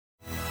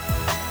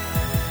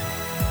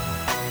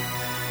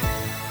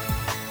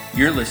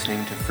You're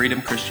listening to Freedom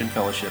Christian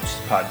Fellowship's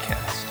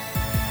podcast.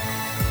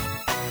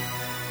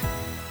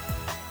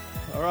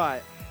 All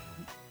right.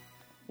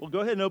 Well, go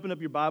ahead and open up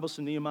your Bibles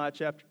to Nehemiah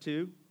chapter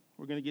 2.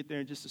 We're going to get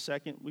there in just a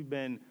second. We've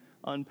been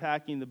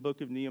unpacking the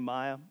book of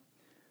Nehemiah.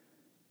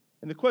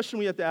 And the question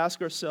we have to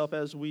ask ourselves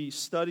as we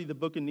study the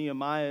book of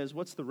Nehemiah is,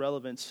 what's the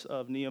relevance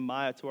of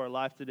Nehemiah to our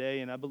life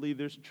today? And I believe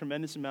there's a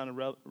tremendous amount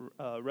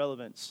of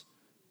relevance.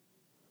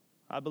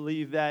 I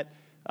believe that,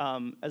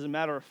 as a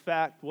matter of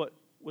fact, what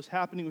was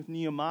happening with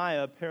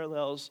Nehemiah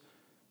parallels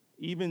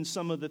even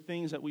some of the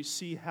things that we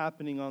see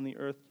happening on the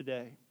earth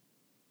today.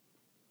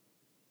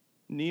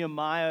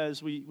 Nehemiah,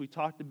 as we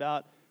talked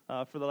about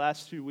for the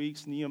last 2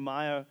 weeks,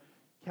 Nehemiah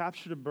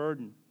captured a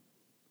burden.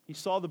 He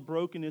saw the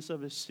brokenness of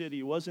his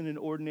city. It wasn't an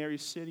ordinary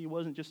city. It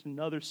wasn't just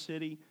another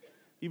city.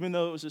 Even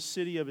though it was a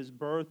city of his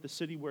birth, the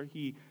city where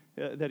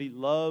that he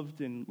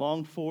loved and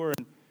longed for,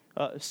 and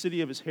a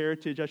city of his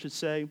heritage, I should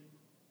say,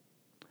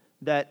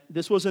 that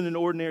this wasn't an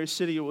ordinary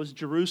city. It was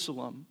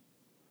Jerusalem.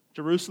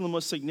 Jerusalem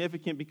was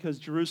significant because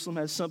Jerusalem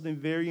has something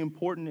very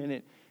important in it.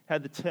 It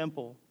had the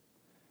temple.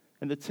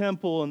 And the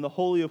temple and the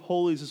Holy of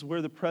Holies is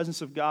where the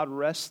presence of God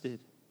rested.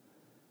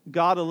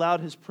 God allowed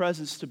His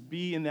presence to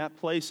be in that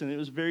place, and it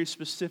was very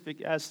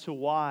specific as to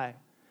why.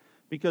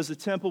 Because the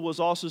temple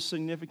was also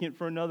significant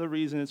for another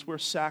reason. It's where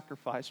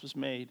sacrifice was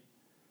made.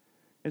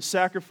 And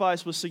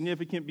sacrifice was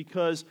significant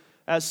because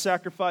as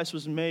sacrifice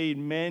was made,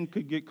 man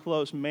could get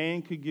close.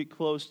 Man could get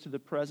close to the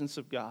presence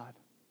of God.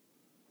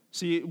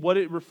 See, what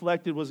it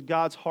reflected was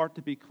God's heart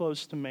to be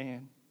close to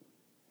man.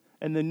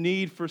 And the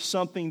need for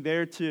something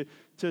there to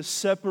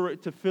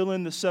separate, to fill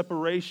in the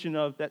separation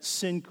of that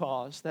sin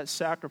cause, that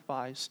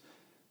sacrifice.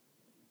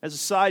 As a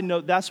side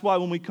note, that's why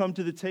when we come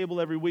to the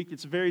table every week,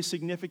 it's very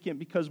significant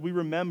because we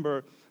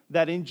remember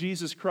that in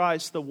Jesus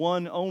Christ, the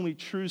one only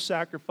true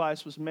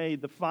sacrifice was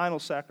made, the final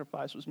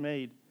sacrifice was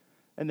made,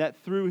 and that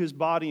through His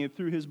body and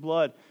through His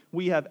blood,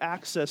 we have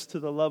access to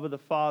the love of the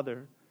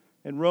Father.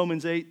 And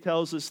Romans 8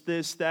 tells us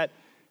this, that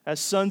as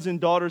sons and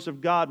daughters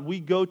of God, we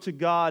go to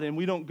God and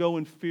we don't go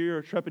in fear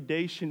or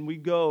trepidation. We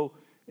go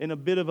in a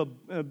bit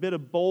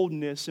of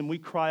boldness and we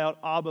cry out,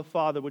 Abba,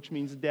 Father, which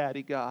means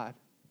Daddy God.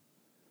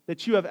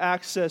 That you have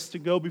access to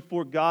go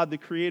before God, the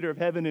creator of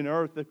heaven and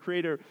earth, the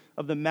creator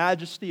of the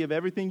majesty of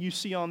everything you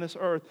see on this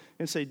earth,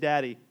 and say,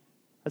 Daddy.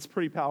 That's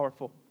pretty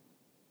powerful.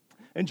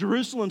 And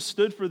Jerusalem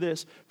stood for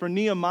this, for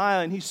Nehemiah,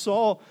 and he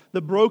saw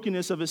the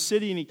brokenness of a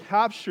city, and he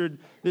captured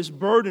this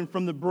burden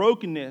from the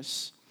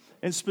brokenness.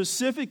 And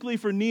specifically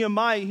for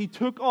Nehemiah, he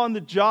took on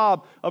the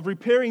job of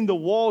repairing the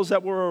walls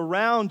that were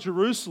around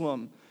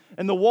Jerusalem.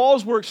 And the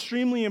walls were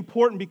extremely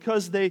important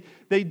because they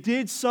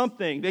did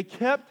something. They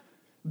kept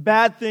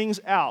bad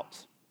things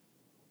out.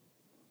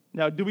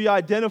 Now, do we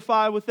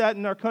identify with that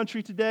in our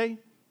country today?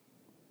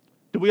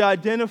 Do we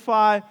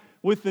identify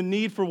with the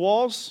need for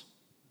walls?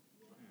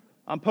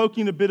 I'm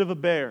poking a bit of a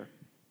bear.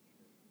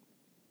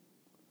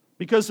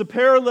 Because the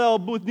parallel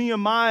with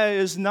Nehemiah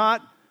is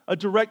not a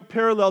direct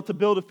parallel to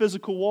build a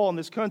physical wall in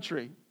this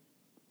country.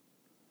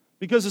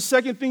 Because the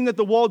second thing that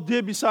the wall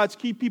did besides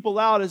keep people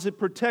out is it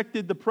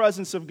protected the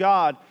presence of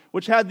God,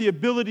 which had the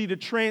ability to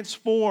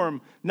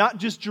transform not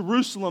just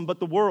Jerusalem but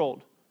the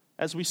world,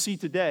 as we see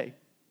today.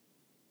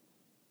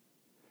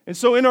 And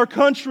so in our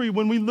country,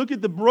 when we look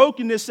at the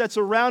brokenness that's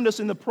around us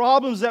and the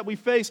problems that we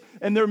face,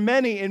 and there are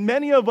many, and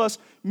many of us,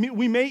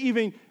 we may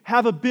even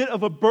have a bit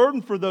of a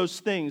burden for those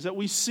things that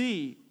we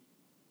see.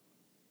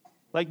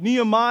 Like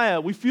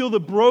Nehemiah, we feel the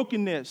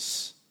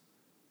brokenness.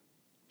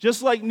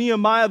 Just like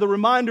Nehemiah, the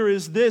reminder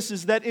is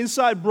that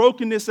inside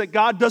brokenness that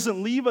God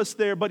doesn't leave us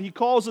there, but He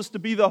calls us to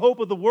be the hope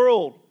of the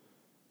world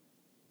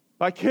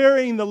by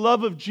carrying the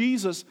love of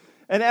Jesus.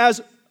 And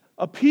as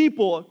a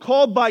people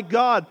called by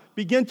God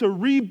begin to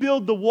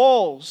rebuild the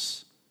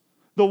walls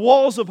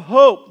of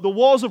hope, the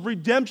walls of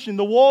redemption,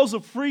 the walls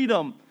of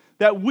freedom,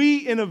 that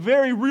we in a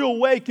very real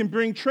way can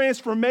bring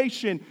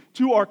transformation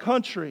to our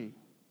country.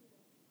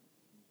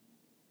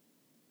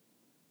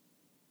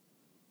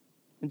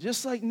 And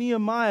just like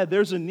Nehemiah,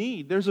 there's a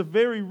need. There's a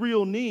very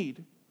real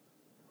need.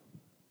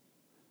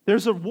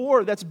 There's a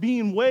war that's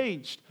being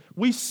waged.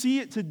 We see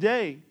it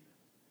today.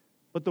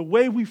 But the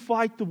way we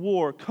fight the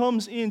war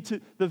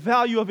the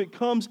value of it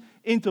comes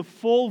into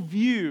full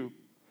view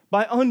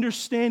by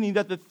understanding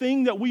that the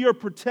thing that we are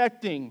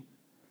protecting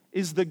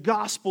is the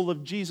gospel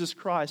of Jesus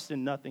Christ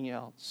and nothing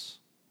else.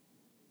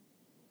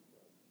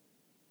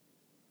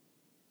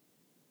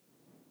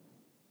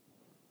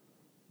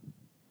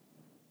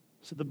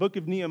 So the book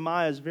of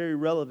Nehemiah is very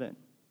relevant.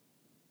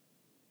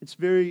 It's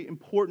very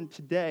important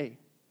today.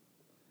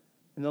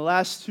 In the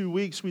last 2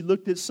 weeks, we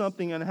looked at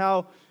something on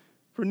how,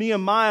 for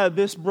Nehemiah,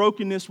 this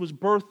brokenness was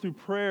birthed through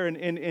prayer. And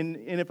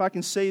if I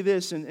can say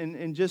this,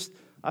 and just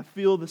I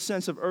feel the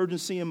sense of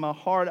urgency in my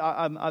heart.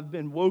 I've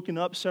been woken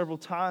up several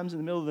times in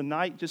the middle of the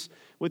night just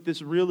with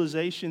this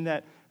realization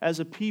that as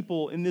a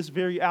people in this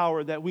very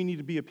hour that we need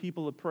to be a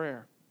people of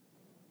prayer.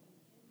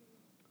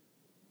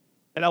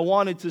 And I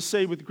wanted to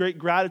say with great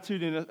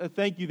gratitude and a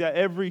thank you that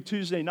every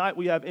Tuesday night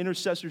we have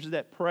intercessors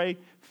that pray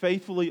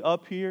faithfully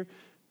up here.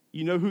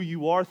 You know who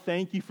you are.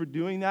 Thank you for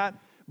doing that.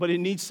 But it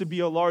needs to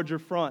be a larger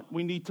front.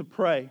 We need to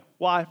pray.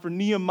 Why? For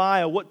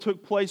Nehemiah, what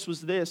took place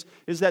was this,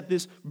 is that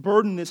this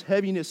burden, this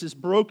heaviness, this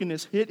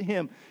brokenness hit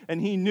him,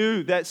 and he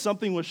knew that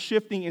something was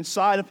shifting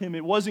inside of him.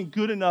 It wasn't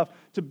good enough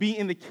to be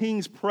in the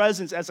king's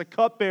presence as a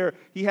cupbearer.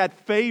 He had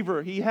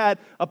favor. He had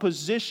a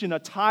position, a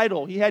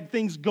title. He had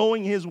things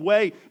going his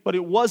way, but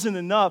it wasn't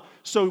enough.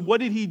 So what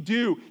did he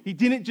do? He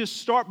didn't just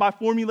start by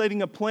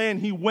formulating a plan.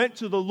 He went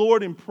to the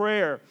Lord in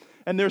prayer.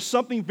 And there's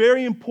something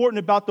very important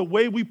about the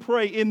way we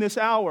pray in this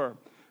hour.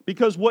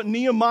 Because what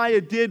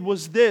Nehemiah did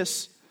was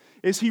this,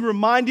 is he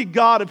reminded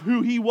God of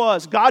who he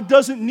was. God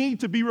doesn't need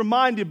to be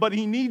reminded, but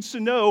he needs to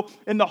know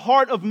in the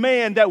heart of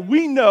man that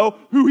we know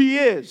who he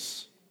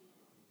is.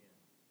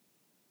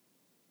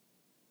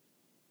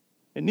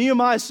 And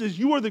Nehemiah says,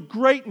 you are the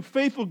great and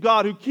faithful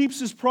God who keeps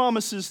his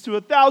promises to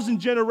 1,000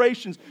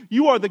 generations.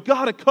 You are the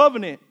God of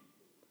covenant.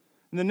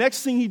 And the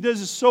next thing he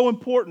does is so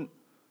important.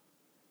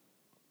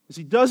 Is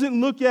he doesn't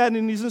look at it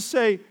and he's going to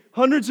say,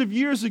 hundreds of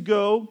years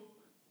ago,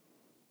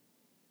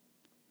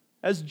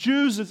 as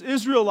Jews, as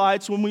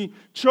Israelites, when we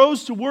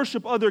chose to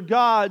worship other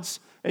gods,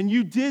 and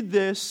you did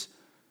this,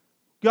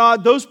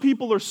 God, those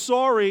people are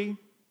sorry.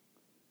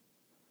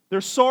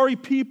 They're sorry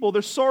people.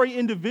 They're sorry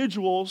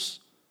individuals.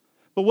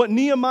 But what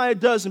Nehemiah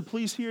does, and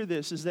please hear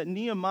this, is that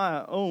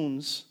Nehemiah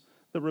owns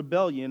the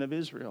rebellion of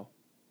Israel.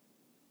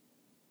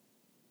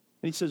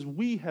 And he says,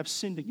 we have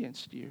sinned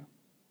against you.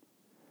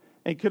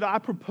 And could I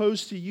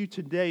propose to you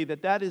today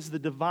that that is the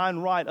divine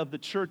right of the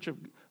church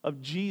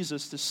of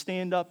Jesus to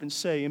stand up and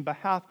say, in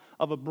behalf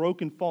of a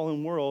broken,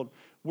 fallen world,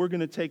 we're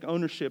going to take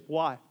ownership.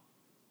 Why?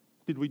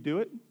 Did we do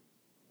it?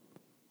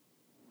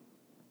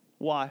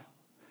 Why?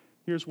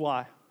 Here's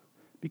why.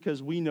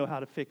 Because we know how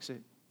to fix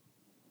it.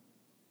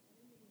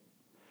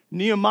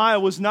 Nehemiah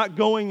was not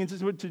going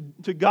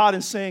to God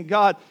and saying,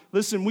 God,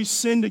 listen, we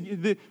sinned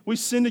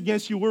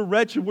against you. We're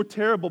wretched. We're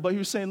terrible. But he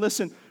was saying,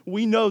 listen,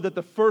 we know that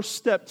the first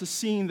step to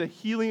seeing the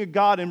healing of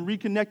God and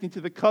reconnecting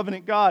to the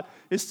covenant God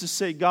is to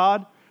say,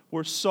 God,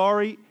 we're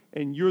sorry,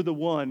 and you're the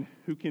one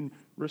who can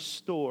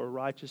restore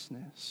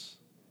righteousness.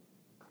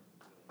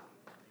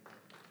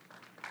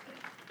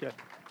 Okay.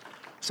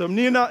 So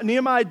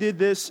Nehemiah did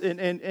this,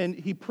 and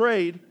he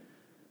prayed.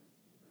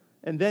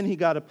 And then he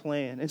got a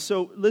plan. And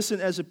so,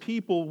 listen, as a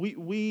people,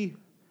 we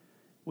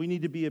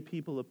need to be a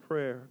people of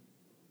prayer.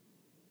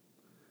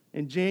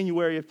 In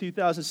January of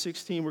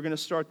 2016, we're going to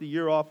start the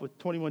year off with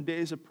 21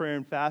 days of prayer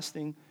and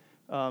fasting.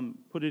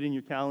 Put it in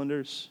your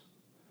calendars.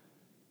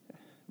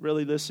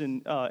 Really,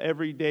 listen,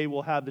 every day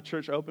we'll have the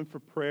church open for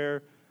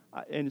prayer.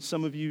 And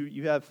some of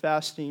you have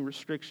fasting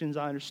restrictions.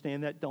 I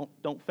understand that.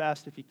 Don't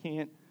fast if you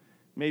can't.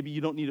 Maybe you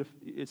don't need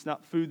it's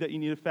not food that you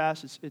need to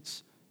fast.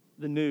 It's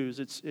the news,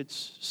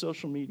 it's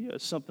social media,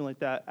 it's something like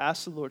that.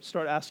 Ask the Lord,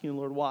 start asking the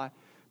Lord why.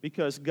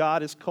 Because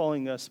God is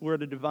calling us. We're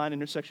at a divine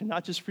intersection,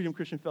 not just Freedom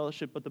Christian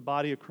Fellowship, but the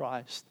body of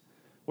Christ.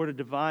 We're at a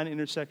divine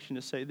intersection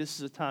to say this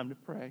is a time to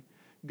pray.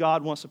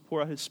 God wants to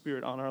pour out his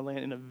Spirit on our land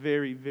in a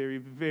very, very,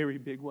 very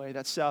big way.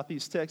 That's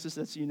Southeast Texas,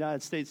 that's the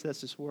United States,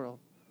 that's this world.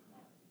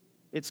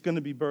 It's going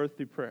to be birthed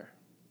through prayer.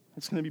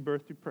 It's going to be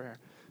birthed through prayer.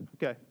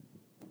 Okay.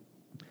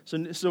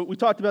 So we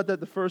talked about that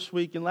the first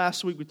week, and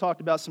last week we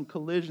talked about some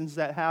collisions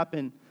that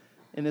happen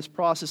in this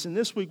process. And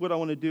this week what I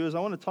want to do is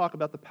I want to talk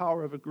about the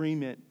power of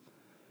agreement,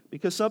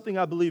 because something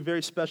I believe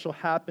very special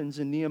happens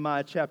in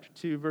Nehemiah chapter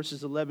 2,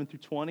 verses 11 through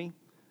 20,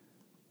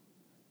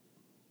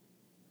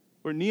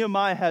 where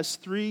Nehemiah has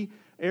three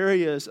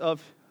areas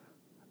of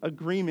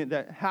agreement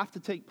that have to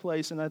take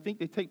place, and I think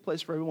they take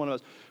place for every one of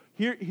us.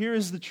 Here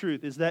is the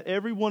truth, is that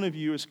every one of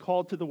you is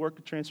called to the work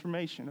of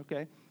transformation,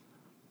 okay?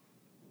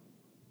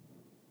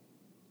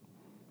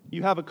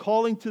 You have a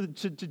calling to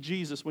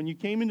Jesus. When you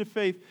came into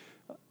faith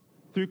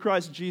through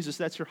Christ Jesus,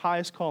 that's your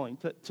highest calling,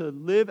 to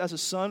live as a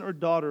son or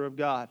daughter of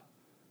God,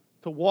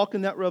 to walk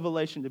in that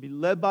revelation, to be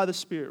led by the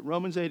Spirit.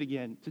 Romans 8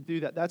 again, to do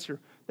that.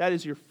 That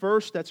is your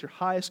first, that's your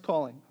highest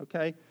calling,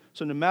 okay?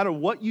 So no matter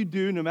what you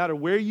do, no matter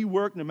where you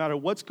work, no matter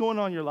what's going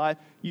on in your life,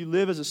 you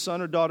live as a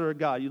son or daughter of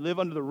God. You live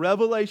under the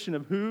revelation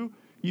of who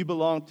you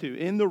belong to,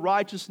 in the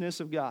righteousness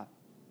of God.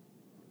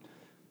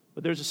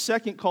 But there's a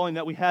second calling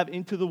that we have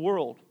into the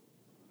world.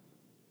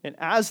 And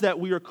as that,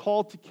 we are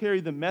called to carry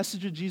the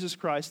message of Jesus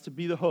Christ to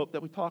be the hope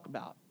that we talk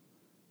about.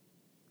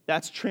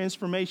 That's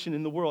transformation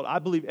in the world. I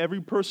believe every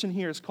person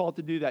here is called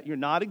to do that. You're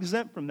not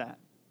exempt from that.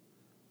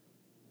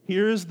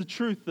 Here is the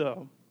truth,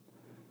 though.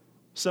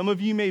 Some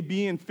of you may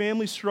be in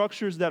family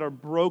structures that are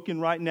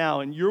broken right now,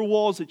 and your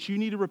walls that you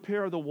need to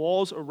repair are the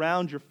walls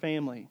around your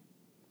family.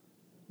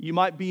 You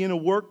might be in a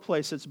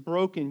workplace that's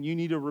broken. You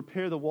need to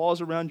repair the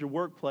walls around your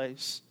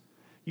workplace.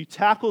 You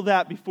tackle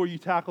that before you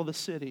tackle the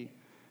city.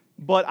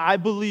 But I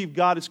believe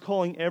God is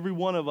calling every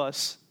one of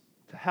us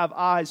to have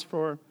eyes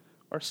for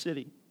our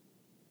city,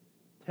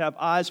 to have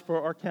eyes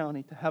for our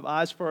county, to have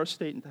eyes for our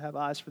state, and to have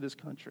eyes for this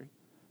country.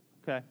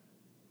 Okay?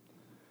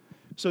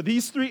 So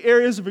these three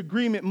areas of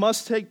agreement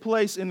must take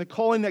place in the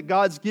calling that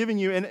God's given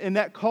you. And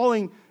that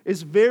calling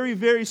is very,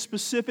 very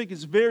specific.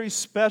 It's very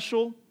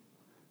special.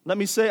 Let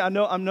me say, I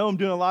know I'm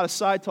doing a lot of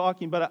side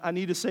talking, but I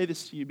need to say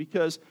this to you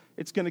because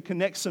it's going to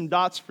connect some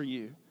dots for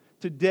you.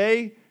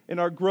 Today, in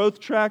our growth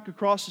track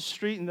across the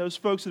street, and those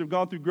folks that have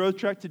gone through growth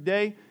track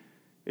today,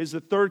 is the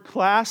third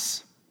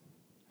class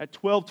at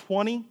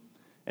 12:20.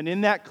 And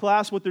in that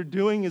class, what they're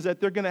doing is that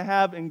they're going to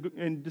have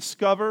and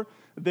discover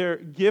their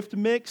gift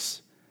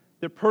mix,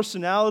 their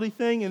personality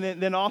thing,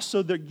 and then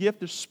also their gift,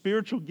 their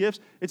spiritual gifts.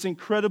 It's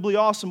incredibly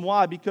awesome.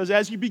 Why? Because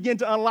as you begin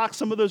to unlock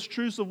some of those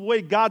truths of the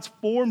way God's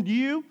formed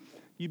you,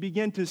 you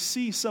begin to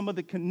see some of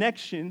the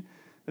connection,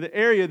 the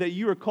area that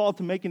you are called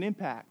to make an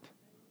impact.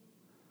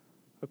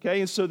 Okay,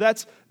 and so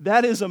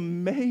that is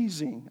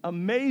amazing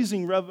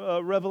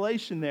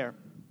revelation there.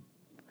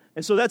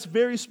 And so that's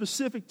very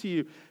specific to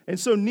you. And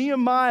so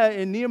Nehemiah,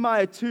 in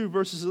Nehemiah 2,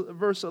 verses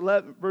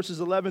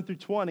 11 through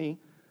 20,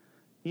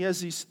 he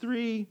has these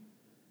three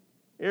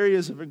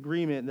areas of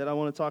agreement that I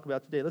want to talk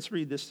about today. Let's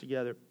read this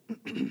together.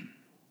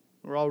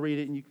 Or I'll read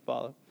it and you can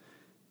follow.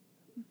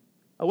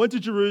 I went to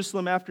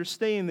Jerusalem after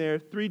staying there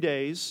 3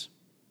 days.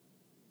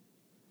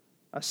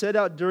 I set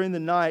out during the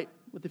night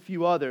with a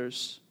few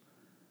others.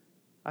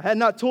 I had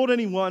not told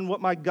anyone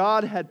what my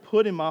God had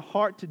put in my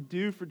heart to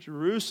do for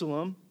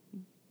Jerusalem.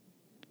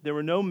 There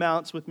were no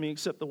mounts with me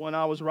except the one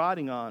I was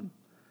riding on.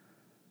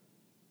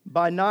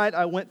 By night,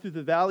 I went through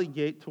the valley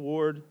gate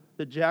toward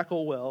the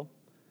Jackal Well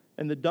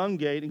and the Dung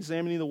Gate,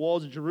 examining the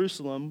walls of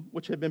Jerusalem,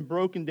 which had been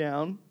broken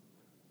down,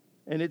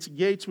 and its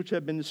gates, which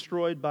had been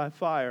destroyed by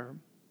fire.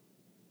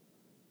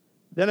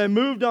 Then I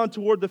moved on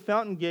toward the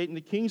Fountain Gate and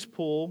the King's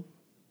Pool,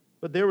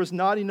 but there was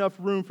not enough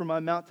room for my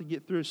mount to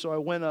get through, so I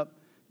went up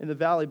in the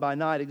valley by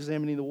night,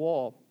 examining the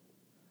wall.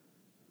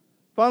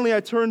 Finally, I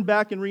turned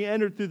back and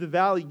re-entered through the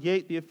valley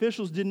gate. The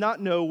officials did not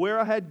know where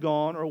I had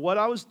gone or what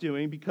I was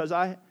doing because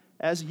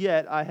as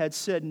yet I had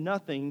said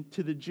nothing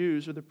to the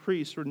Jews or the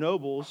priests or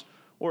nobles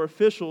or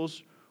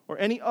officials or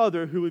any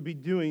other who would be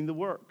doing the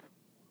work.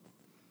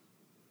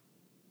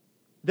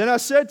 Then I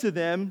said to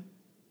them,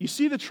 "You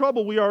see the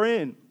trouble we are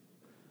in.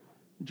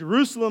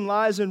 Jerusalem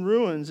lies in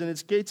ruins and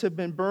its gates have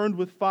been burned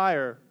with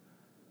fire.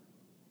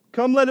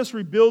 Come, let us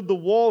rebuild the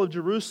wall of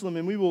Jerusalem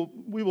and we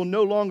will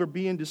no longer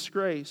be in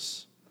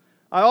disgrace."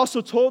 I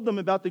also told them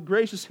about the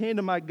gracious hand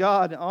of my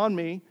God on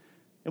me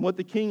and what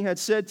the king had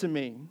said to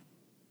me.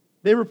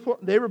 They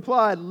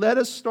replied, "Let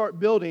us start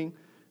building."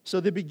 So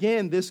they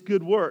began this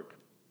good work.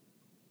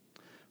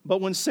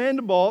 But when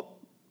Sanballat,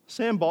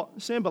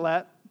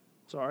 the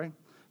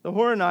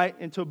Horonite,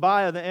 and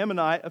Tobiah, the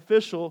Ammonite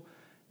official,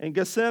 and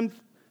Gesem,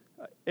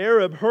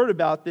 Arab, heard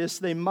about this,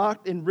 they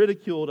mocked and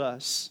ridiculed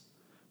us.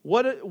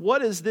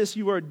 What is this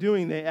you are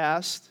doing?" they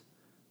asked.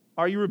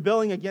 "Are you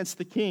rebelling against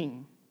the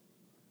king?"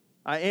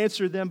 I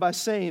answered them by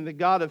saying, "The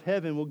God of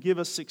heaven will give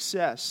us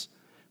success.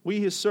 We,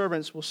 his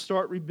servants, will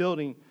start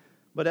rebuilding.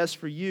 But as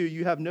for you,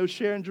 you have no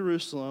share in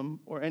Jerusalem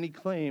or any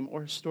claim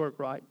or historic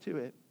right to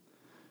it."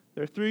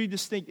 There are three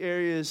distinct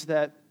areas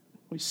that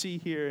we see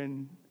here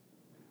in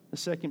the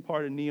second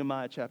part of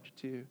Nehemiah chapter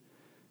 2.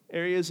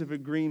 Areas of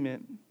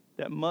agreement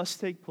that must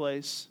take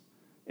place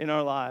in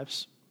our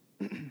lives,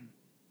 in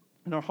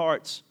our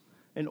hearts,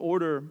 in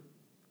order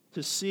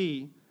to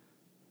see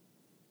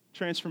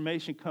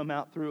transformation come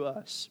out through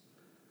us.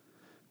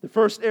 The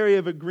first area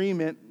of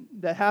agreement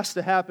that has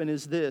to happen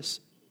is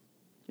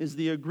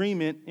the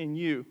agreement in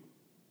you.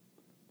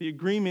 The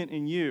agreement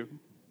in you.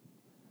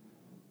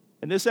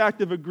 And this act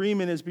of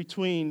agreement is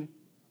between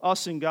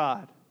us and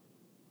God.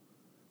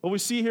 What we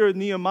see here in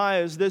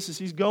Nehemiah is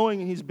he's going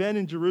and he's been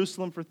in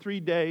Jerusalem for 3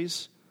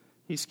 days.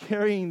 He's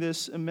carrying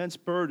this immense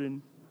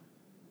burden.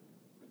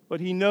 But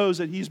he knows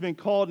that he's been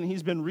called and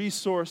he's been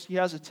resourced. He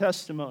has a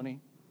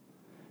testimony.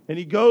 And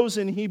he goes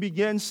and he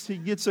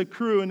gets a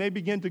crew, and they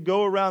begin to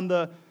go around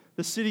the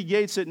city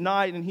gates at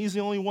night, and he's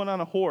the only one on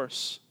a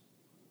horse,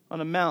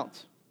 on a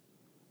mount.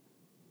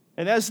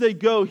 And as they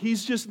go,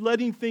 he's just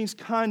letting things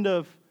kind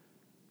of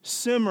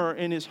simmer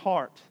in his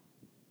heart.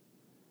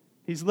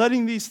 He's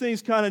letting these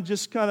things kind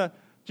of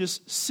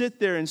sit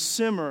there and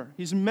simmer.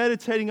 He's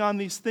meditating on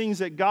these things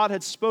that God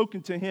had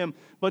spoken to him,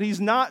 but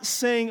he's not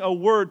saying a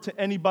word to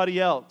anybody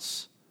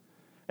else.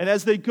 And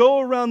as they go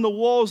around the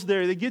walls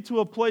there, they get to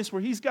a place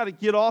where he's got to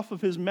get off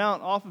of his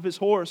mount, off of his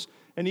horse,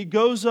 and he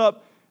goes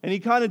up and he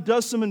kind of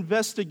does some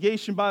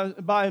investigation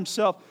by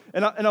himself.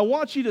 And I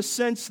want you to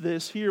sense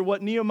this here,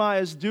 what Nehemiah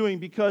is doing,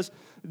 because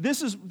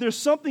there's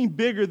something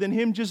bigger than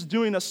him just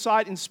doing a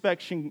site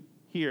inspection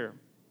here.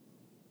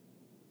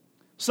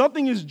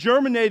 Something is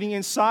germinating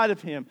inside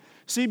of him.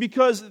 See,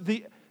 because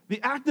the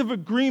act of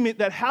agreement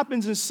that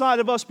happens inside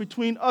of us,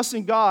 between us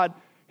and God,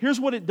 here's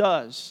what it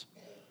does.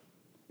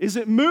 Is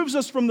it moves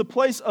us from the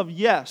place of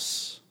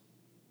yes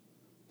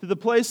to the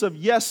place of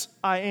yes,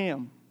 I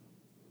am.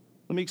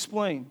 Let me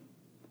explain.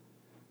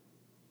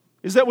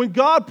 Is that when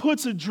God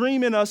puts a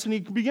dream in us and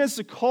he begins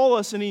to call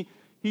us and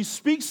he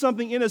speaks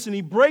something in us and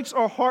he breaks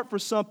our heart for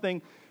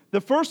something, the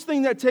first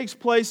thing that takes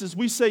place is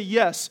we say,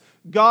 "Yes,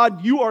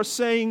 God, you are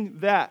saying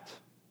that.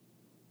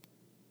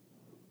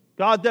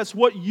 God, that's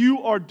what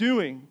you are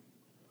doing.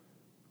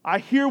 I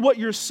hear what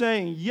you're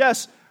saying.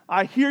 Yes,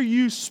 I hear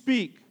you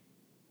speak."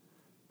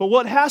 But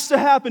what has to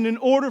happen in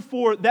order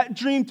for that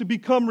dream to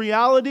become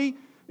reality,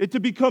 it to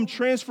become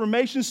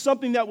transformation,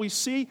 something that we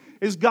see,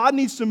 is God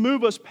needs to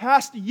move us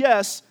past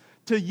yes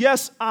to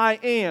yes, I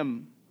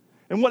am.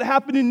 And what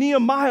happened in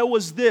Nehemiah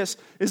was this,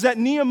 is that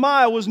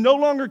Nehemiah was no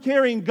longer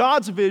carrying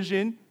God's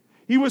vision,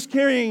 he was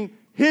carrying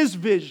his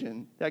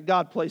vision that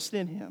God placed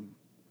in him.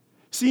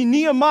 See,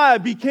 Nehemiah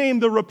became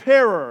the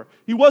repairer.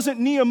 He wasn't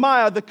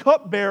Nehemiah the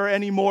cupbearer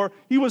anymore.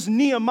 He was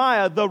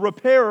Nehemiah the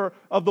repairer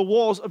of the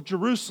walls of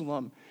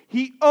Jerusalem.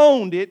 He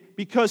owned it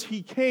because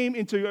he came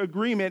into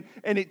agreement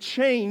and it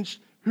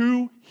changed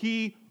who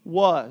he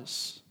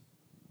was.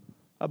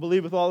 I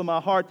believe with all of my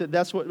heart that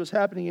that's what was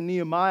happening in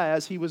Nehemiah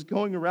as he was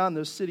going around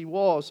those city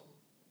walls.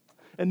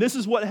 And this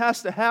is what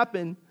has to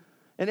happen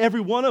in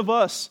every one of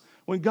us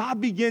when God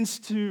begins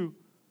to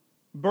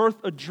birth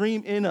a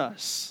dream in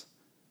us.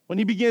 When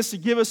he begins to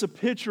give us a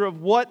picture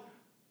of what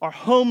our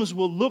homes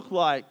will look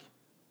like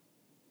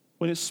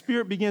when his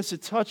Spirit begins to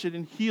touch it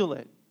and heal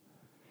it,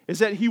 is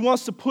that he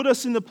wants to put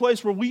us in the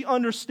place where we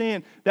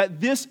understand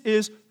that this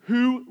is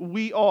who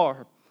we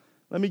are.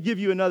 Let me give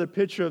you another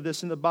picture of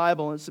this in the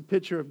Bible, and it's a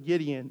picture of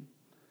Gideon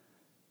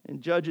in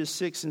Judges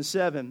 6 and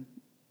 7.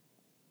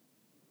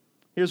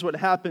 Here's what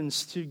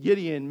happens to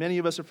Gideon. Many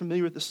of us are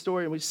familiar with the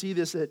story, and we see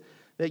this,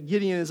 that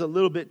Gideon is a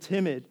little bit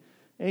timid.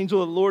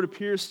 Angel of the Lord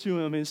appears to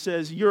him and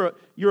says,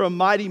 you're a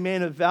mighty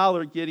man of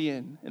valor,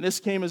 Gideon. And this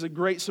came as a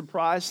great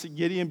surprise to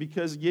Gideon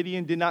because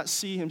Gideon did not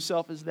see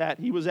himself as that.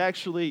 He was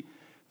actually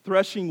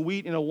threshing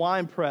wheat in a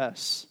wine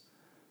press.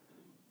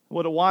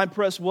 What a wine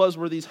press was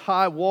were these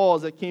high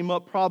walls that came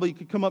up, probably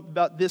could come up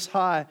about this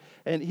high.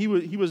 And he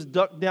was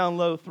ducked down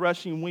low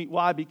threshing wheat.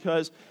 Why?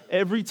 Because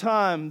every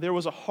time there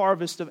was a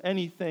harvest of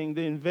anything,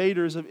 the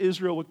invaders of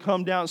Israel would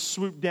come down,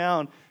 swoop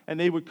down, and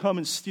they would come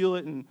and steal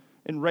it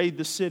and raid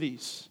the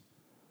cities.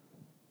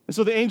 And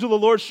so the angel of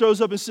the Lord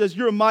shows up and says,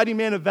 you're a mighty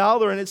man of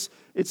valor. And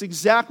it's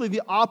exactly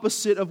the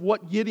opposite of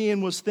what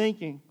Gideon was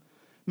thinking.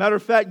 Matter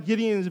of fact,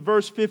 Gideon in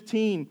verse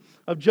 15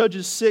 of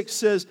Judges 6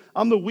 says,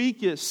 I'm the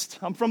weakest.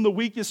 I'm from the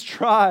weakest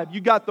tribe.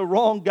 You got the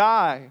wrong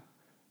guy.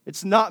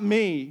 It's not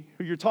me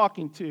who you're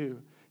talking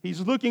to. He's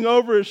looking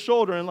over his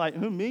shoulder and like,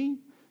 who, me?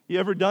 You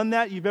ever done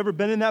that? You've ever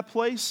been in that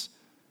place?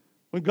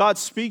 When God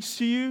speaks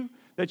to you,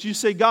 that you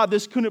say, God,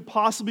 this couldn't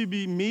possibly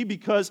be me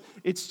because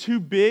it's too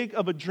big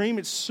of a dream.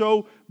 It's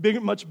so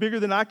big, much bigger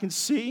than I can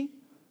see.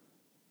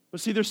 But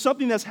see, there's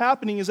something that's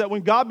happening is that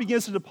when God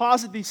begins to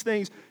deposit these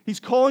things, he's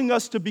calling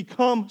us to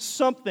become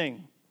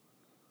something.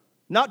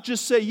 Not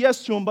just say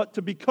yes to him, but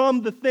to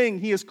become the thing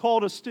he has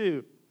called us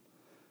to.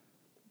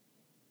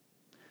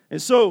 And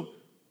so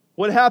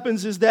what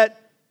happens is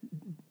that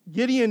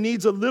Gideon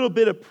needs a little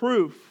bit of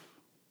proof.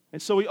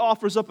 And so he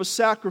offers up a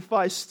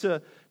sacrifice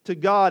to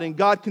God, and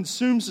God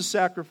consumes the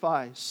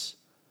sacrifice.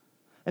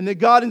 And then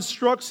God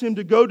instructs him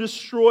to go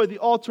destroy the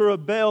altar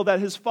of Baal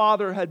that his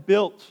father had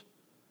built.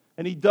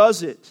 And he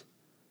does it.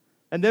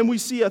 And then we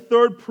see a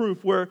third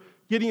proof where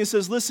Gideon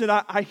says, listen,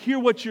 I hear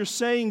what you're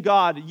saying,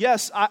 God.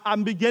 Yes,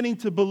 I'm beginning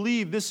to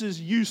believe this is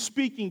you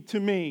speaking to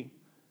me.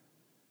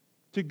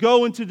 To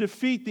go and to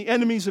defeat the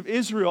enemies of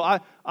Israel.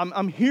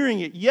 I'm hearing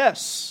it,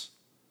 yes.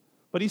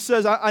 But he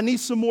says, I need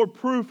some more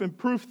proof. And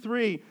proof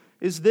 3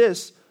 is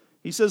this.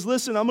 He says,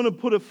 listen, I'm going to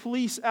put a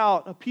fleece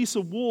out, a piece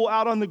of wool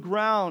out on the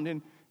ground.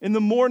 And in the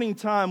morning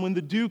time, when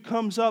the dew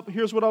comes up,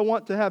 here's what I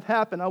want to have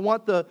happen. I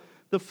want the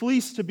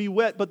fleece to be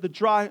wet, but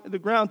the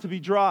ground to be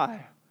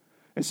dry.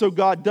 And so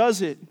God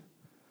does it.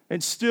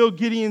 And still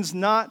Gideon's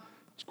not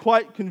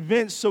quite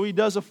convinced, so he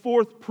does a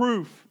fourth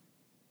proof.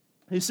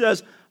 He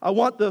says, I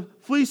want the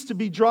fleece to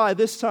be dry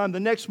this time, the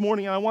next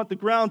morning, and I want the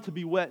ground to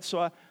be wet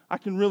so I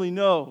can really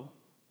know.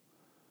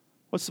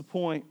 What's the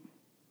point?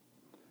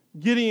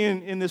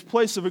 Gideon, in this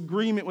place of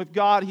agreement with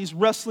God, he's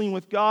wrestling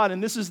with God,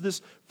 and this is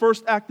this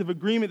first act of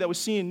agreement that we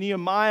see in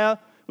Nehemiah,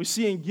 we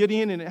see in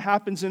Gideon, and it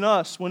happens in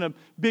us when a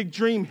big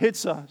dream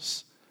hits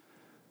us.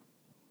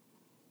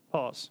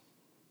 Pause.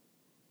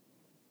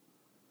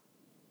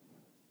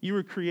 You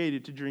were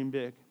created to dream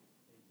big.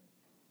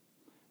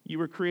 You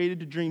were created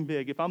to dream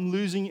big. If I'm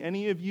losing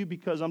any of you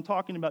because I'm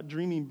talking about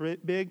dreaming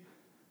big,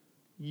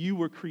 you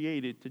were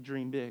created to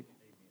dream big.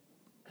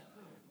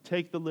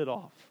 Take the lid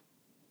off.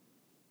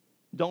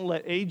 Don't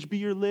let age be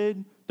your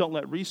lid. Don't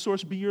let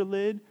resource be your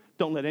lid.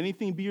 Don't let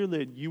anything be your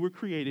lid. You were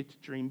created to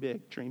dream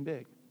big. Dream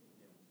big.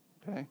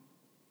 Okay?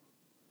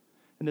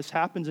 And this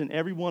happens in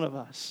every one of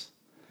us.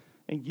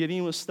 And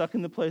Gideon was stuck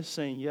in the place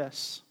saying,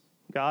 yes,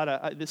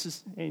 God, this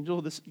is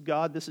angel,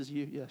 God, this is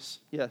you. Yes,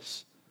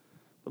 yes.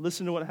 But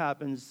listen to what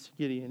happens to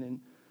Gideon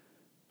in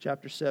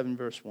chapter 7,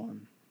 verse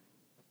 1.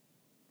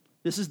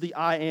 This is the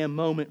I am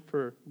moment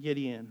for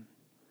Gideon.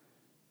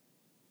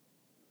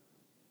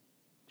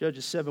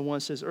 Judges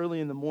 7:1 says, early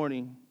in the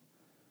morning,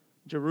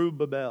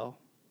 Jerubbaal,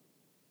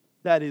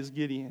 that is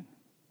Gideon.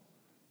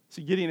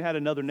 See, Gideon had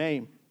another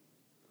name.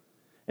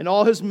 And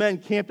all his men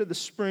camped at the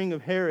spring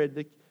of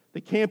Harod.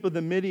 The camp of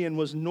the Midian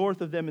was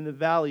north of them in the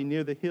valley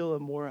near the hill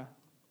of Moreh.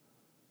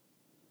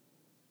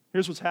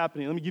 Here's what's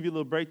happening. Let me give you a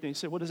little breakdown. You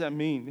say, what does that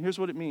mean? Here's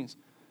what it means.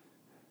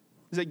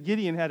 Is that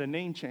Gideon had a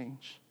name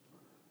change.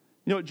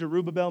 You You know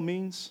what Jerubbaal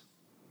means?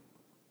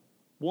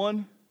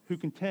 One who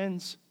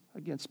contends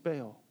against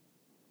Baal.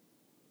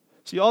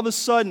 See, all of a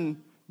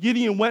sudden,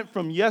 Gideon went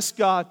from, yes,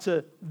 God,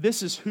 to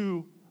this is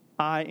who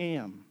I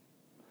am.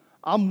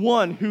 I'm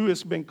one who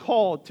has been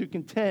called to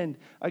contend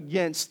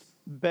against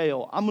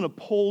Baal. I'm going to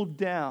pull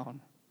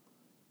down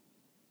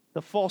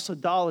the false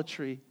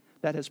idolatry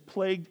that has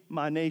plagued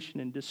my nation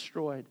and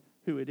destroyed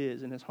who it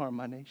is and has harmed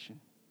my nation.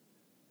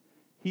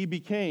 He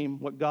became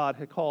what God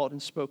had called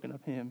and spoken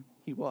of him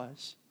he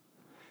was.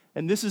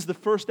 And this is the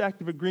first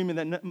act of agreement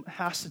that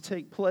has to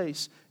take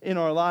place in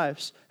our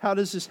lives. How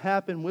does this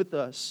happen with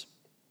us?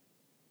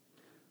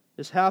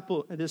 This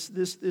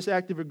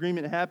act of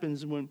agreement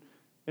happens when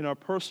in our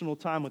personal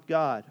time with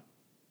God.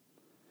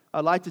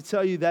 I'd like to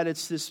tell you that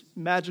it's this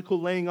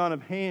magical laying on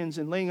of hands,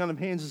 and laying on of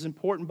hands is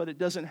important, but it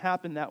doesn't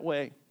happen that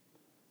way.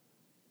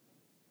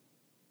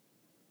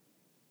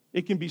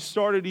 It can be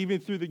started even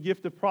through the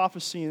gift of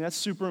prophecy, and that's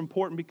super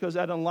important because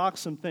that unlocks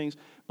some things.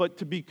 But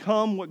to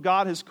become what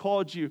God has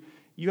called you,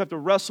 you have to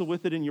wrestle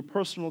with it in your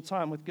personal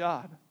time with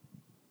God.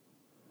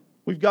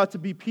 We've got to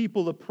be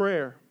people of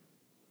prayer.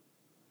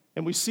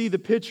 And we see the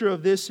picture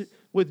of this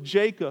with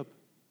Jacob.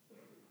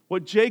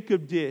 What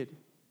Jacob did.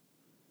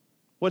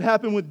 What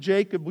happened with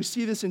Jacob? We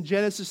see this in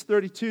Genesis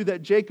 32,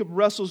 that Jacob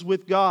wrestles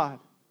with God.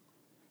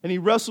 And he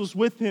wrestles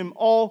with him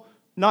all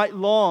night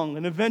long.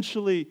 And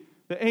eventually,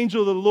 the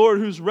angel of the Lord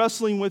who's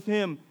wrestling with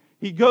him,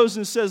 he goes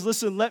and says,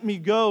 listen, let me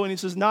go. And he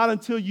says, not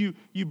until you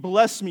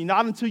bless me,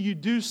 not until you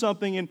do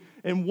something.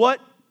 And what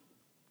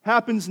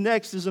happens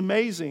next is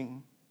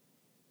amazing.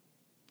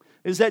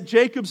 Is that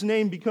Jacob's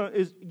name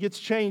gets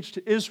changed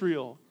to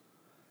Israel.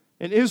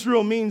 And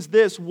Israel means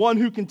this, one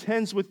who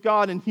contends with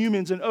God and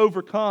humans and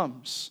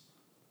overcomes.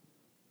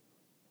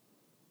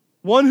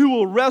 One who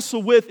will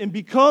wrestle with and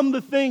become the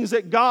things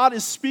that God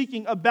is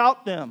speaking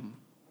about them.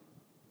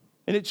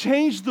 And it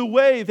changed the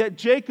way that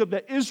Jacob,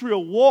 that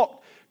Israel walked.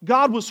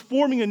 God was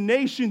forming a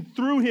nation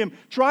through him,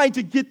 trying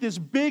to get this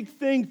big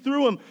thing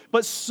through him.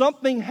 But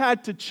something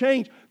had to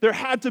change. There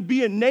had to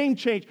be a name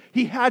change.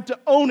 He had to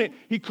own it.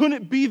 He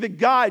couldn't be the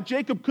guy.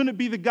 Jacob couldn't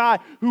be the guy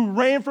who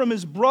ran from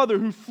his brother,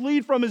 who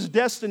fled from his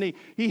destiny.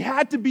 He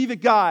had to be the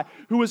guy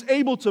who was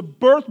able to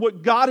birth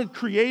what God had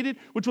created,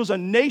 which was a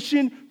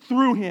nation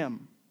through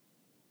him.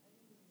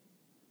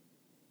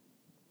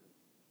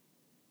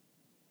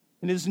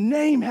 And his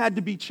name had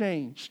to be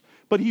changed.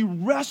 But he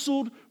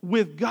wrestled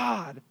with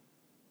God.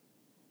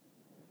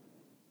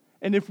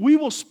 And if we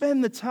will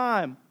spend the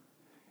time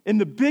in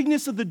the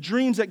bigness of the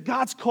dreams that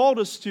God's called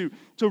us to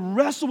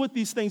wrestle with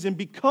these things and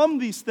become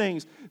these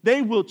things,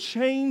 they will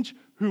change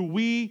who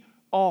we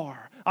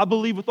are. I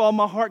believe with all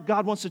my heart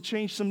God wants to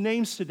change some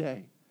names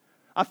today.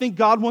 I think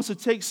God wants to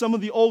take some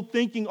of the old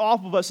thinking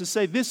off of us and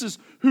say, this is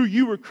who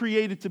you were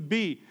created to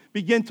be.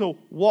 Begin to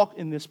walk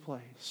in this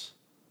place.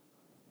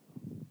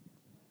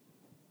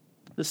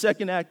 The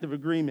second act of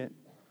agreement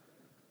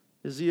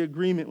is the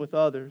agreement with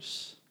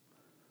others.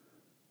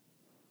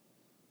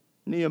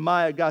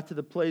 Nehemiah got to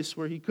the place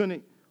where he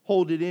couldn't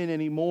hold it in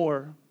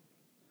anymore.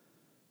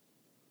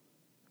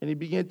 And he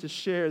began to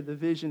share the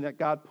vision that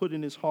God put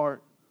in his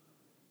heart.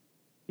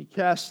 He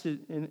cast it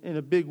in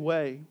a big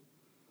way.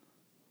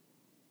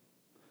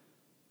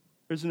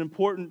 There's an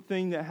important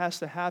thing that has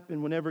to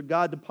happen whenever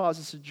God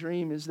deposits a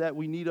dream, is that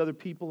we need other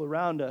people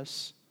around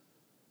us.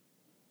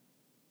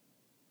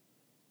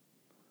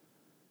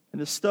 And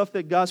the stuff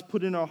that God's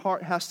put in our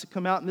heart has to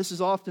come out. And this is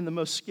often the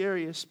most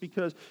scariest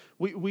because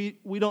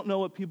we don't know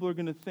what people are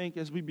going to think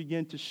as we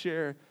begin to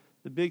share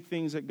the big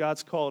things that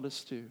God's called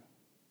us to.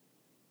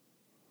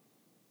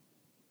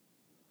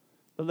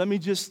 But let me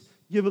just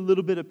give a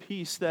little bit of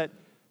peace that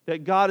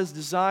God is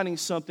designing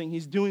something.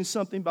 He's doing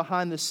something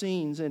behind the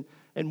scenes. And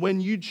when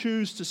you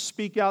choose to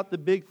speak out the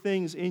big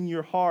things in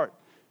your heart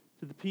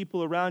to the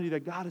people around you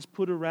that God has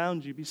put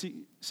around you.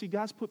 See,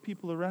 God's put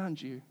people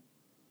around you.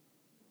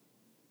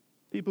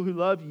 People who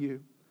love you.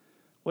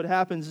 What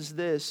happens is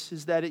this,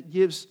 is that it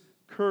gives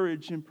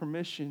courage and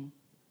permission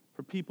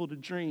for people to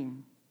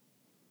dream.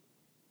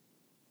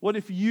 What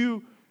if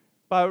you,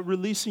 by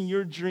releasing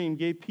your dream,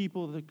 gave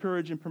people the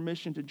courage and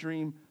permission to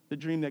dream the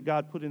dream that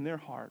God put in their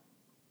heart?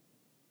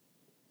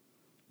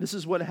 This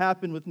is what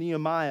happened with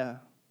Nehemiah.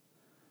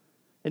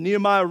 And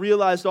Nehemiah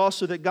realized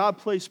also that God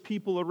placed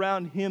people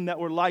around him that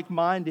were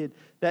like-minded,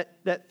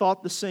 that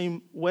thought the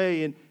same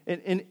way.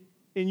 And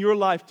in your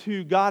life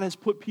too, God has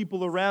put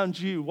people around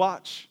you.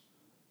 Watch.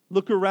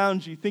 Look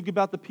around you. Think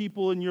about the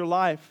people in your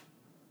life.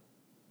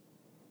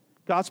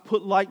 God's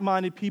put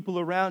like-minded people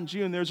around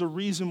you, and there's a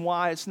reason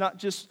why. It's not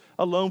just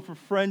alone for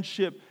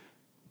friendship.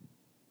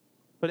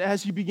 But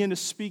as you begin to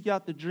speak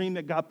out the dream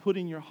that God put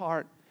in your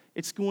heart,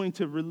 it's going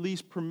to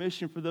release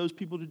permission for those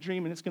people to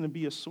dream, and it's going to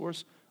be a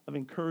source of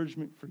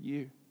encouragement for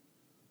you.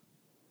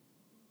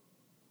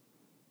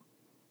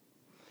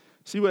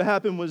 See, what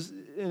happened was,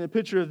 in a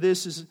picture of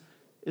this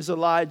is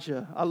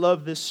Elijah. I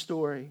love this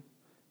story.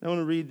 I want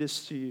to read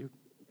this to you.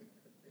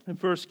 In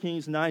 1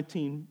 Kings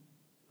 19.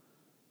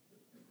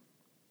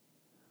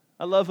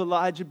 I love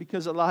Elijah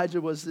because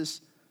Elijah was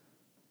this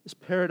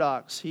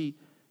paradox. He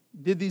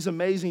did these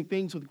amazing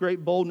things with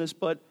great boldness,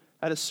 but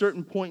at a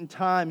certain point in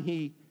time,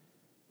 he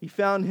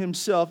found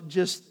himself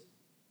just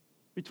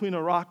between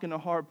a rock and a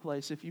hard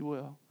place, if you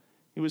will.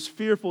 He was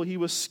fearful. He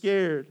was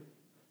scared.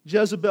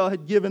 Jezebel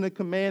had given a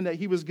command that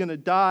he was going to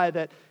die,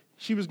 that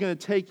she was going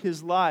to take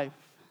his life.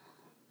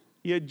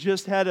 He had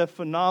just had a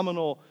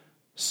phenomenal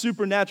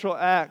supernatural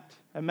act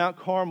at Mount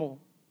Carmel,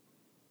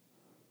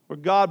 where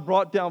God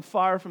brought down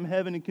fire from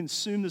heaven and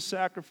consumed the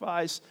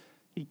sacrifice.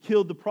 He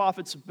killed the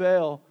prophets of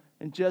Baal,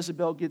 and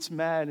Jezebel gets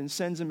mad and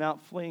sends him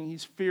out fleeing.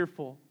 He's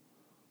fearful.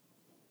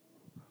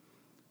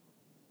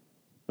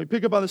 We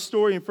pick up on the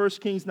story in 1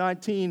 Kings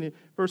 19,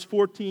 verse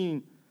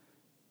 14.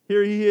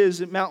 Here he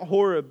is at Mount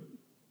Horeb.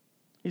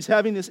 He's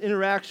having this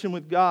interaction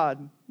with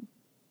God.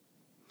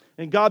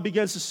 And God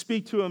begins to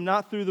speak to him,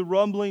 not through the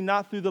rumbling,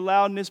 not through the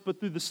loudness, but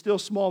through the still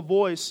small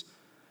voice.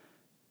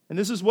 And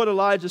this is what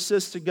Elijah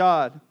says to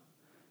God.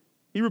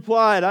 He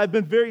replied, "I've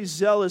been very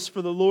zealous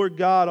for the Lord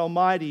God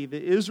Almighty.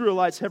 The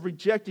Israelites have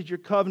rejected your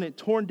covenant,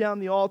 torn down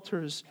the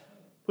altars,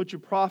 put your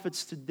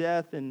prophets to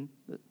death and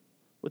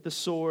with the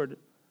sword.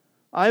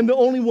 I am the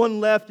only one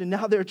left, and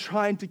now they're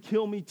trying to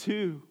kill me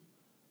too."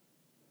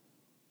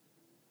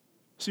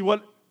 See,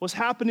 what was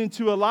happening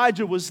to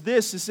Elijah was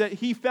this, is that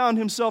he found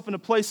himself in a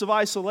place of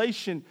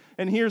isolation.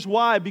 And here's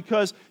why: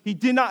 because he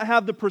did not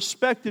have the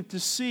perspective to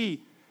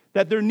see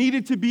that there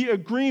needed to be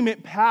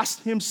agreement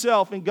past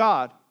himself and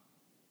God.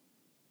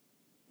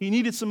 He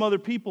needed some other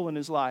people in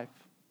his life.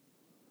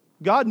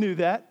 God knew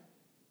that.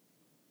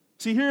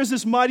 See, here's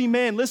this mighty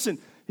man. Listen,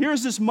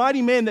 here's this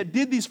mighty man that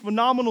did these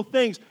phenomenal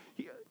things.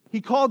 He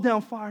called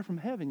down fire from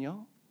heaven,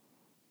 y'all.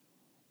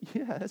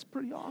 Yeah, that's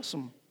pretty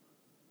awesome.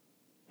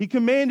 He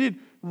commanded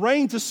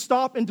rain to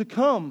stop and to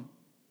come.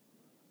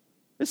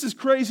 This is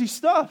crazy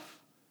stuff.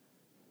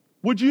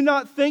 Would you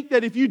not think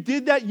that if you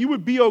did that, you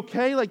would be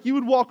okay? Like you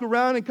would walk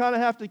around and kind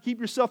of have to keep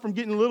yourself from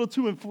getting a little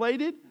too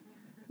inflated?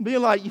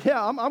 Being like,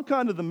 yeah, I'm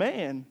kind of the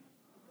man.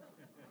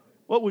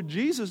 What would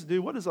Jesus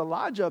do? What is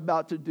Elijah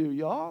about to do,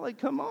 y'all? Like,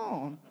 come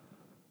on.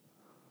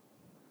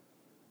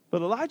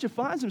 But Elijah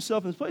finds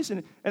himself in this place,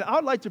 and I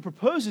would like to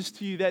propose this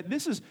to you, that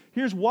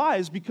here's why,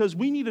 is because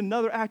we need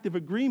another act of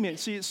agreement.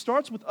 See, it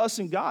starts with us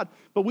and God,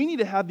 but we need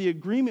to have the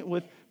agreement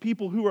with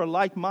people who are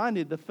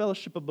like-minded, the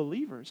fellowship of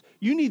believers.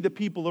 You need the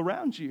people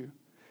around you.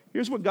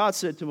 Here's what God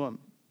said to him.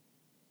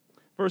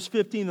 Verse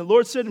 15, the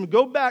Lord said to him,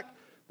 "Go back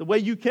the way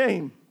you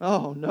came."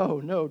 Oh,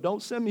 no,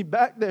 don't send me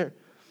back there.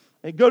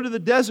 "And go to the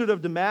desert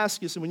of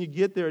Damascus, and when you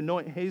get there,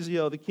 anoint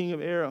Hazael, the king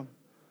of Aram.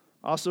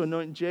 Also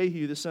anoint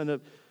Jehu, the son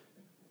of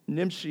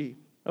Nimshi,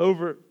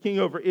 king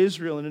over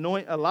Israel, and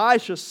anoint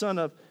Elisha, son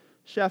of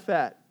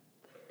Shaphat,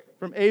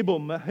 from Abel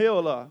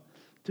Meholah,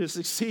 to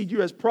succeed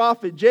you as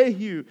prophet.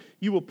 Jehu,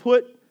 you will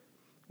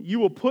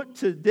put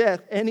to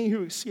death any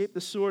who escape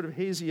the sword of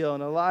Hazael,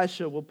 and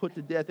Elisha will put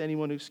to death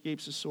anyone who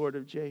escapes the sword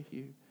of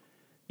Jehu.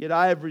 Yet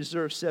I have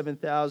reserved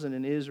 7,000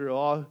 in Israel,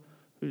 all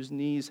whose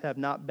knees have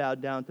not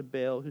bowed down to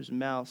Baal, whose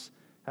mouths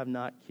have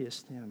not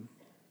kissed him."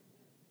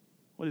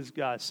 What is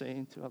God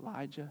saying to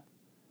Elijah?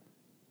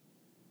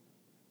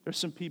 There's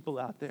some people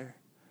out there.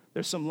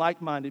 There's some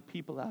like-minded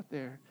people out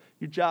there.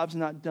 Your job's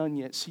not done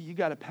yet, so you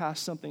got to pass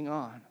something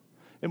on.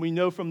 And we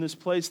know from this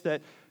place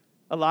that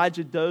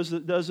Elijah does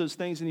those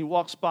things, and he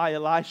walks by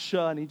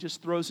Elisha, and he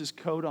just throws his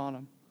coat on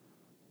him.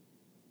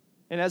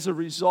 And as a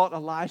result,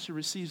 Elisha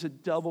receives a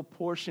double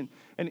portion.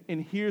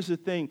 And here's the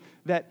thing,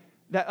 that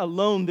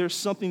alone there's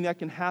something that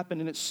can happen,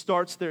 and it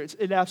starts there.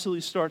 It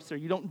absolutely starts there.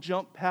 You don't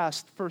jump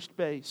past first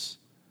base.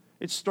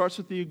 It starts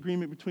with the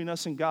agreement between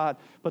us and God.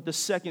 But the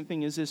second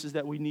thing is this, is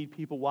that we need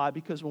people. Why?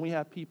 Because when we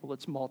have people,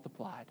 it's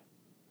multiplied.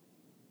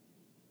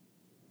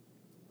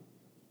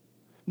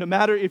 No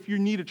matter if you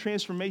need a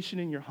transformation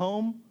in your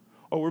home,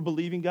 or we're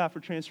believing God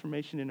for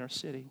transformation in our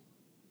city,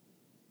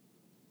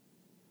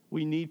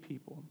 we need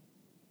people.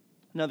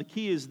 Now the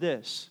key is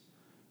this.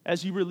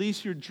 As you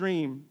release your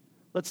dream,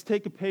 let's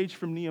take a page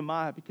from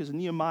Nehemiah, because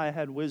Nehemiah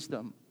had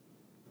wisdom.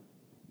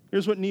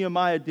 Here's what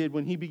Nehemiah did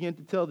when he began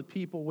to tell the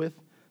people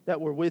that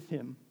were with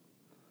him.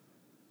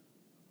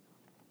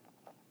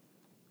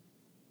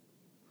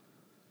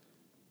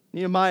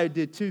 Nehemiah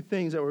did two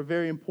things that were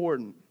very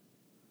important.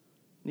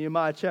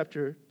 Nehemiah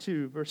chapter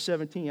 2, verse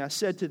 17, "I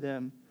said to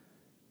them,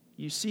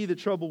 you see the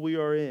trouble we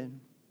are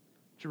in.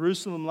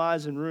 Jerusalem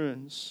lies in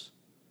ruins,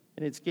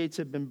 and its gates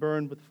have been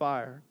burned with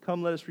fire.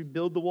 Come, let us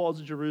rebuild the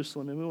walls of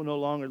Jerusalem, and we will no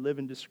longer live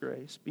in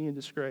disgrace, be in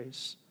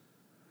disgrace.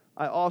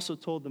 I also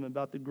told them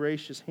about the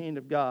gracious hand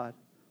of God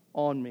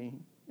on me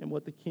and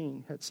what the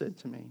king had said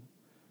to me."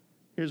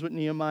 Here's what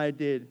Nehemiah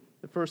did.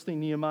 The first thing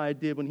Nehemiah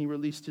did when he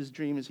released his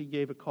dream is he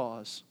gave a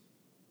cause.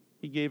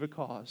 He gave a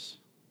cause.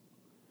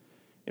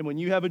 And when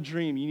you have a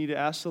dream, you need to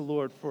ask the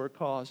Lord for a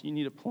cause. You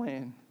need a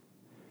plan.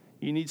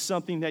 You need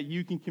something that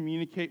you can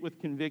communicate with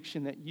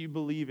conviction that you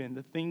believe in,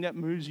 the thing that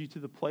moves you to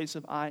the place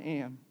of I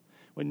am.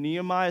 When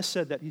Nehemiah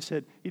said that, he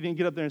didn't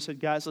get up there and said,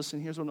 "Guys, listen,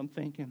 here's what I'm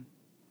thinking."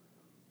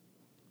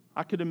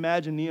 I could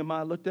imagine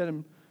Nehemiah looked at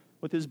him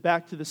with his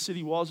back to the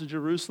city walls of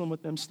Jerusalem,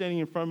 with them standing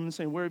in front of him and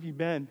saying, "Where have you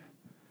been?"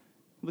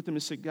 He looked at him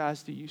and said,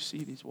 "Guys, do you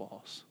see these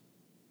walls?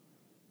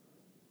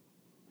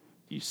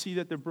 Do you see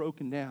that they're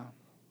broken down?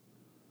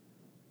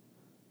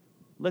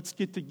 Let's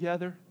get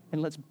together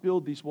and let's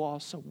build these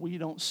walls so we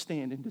don't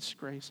stand in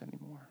disgrace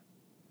anymore.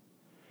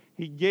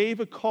 He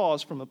gave a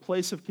cause from a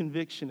place of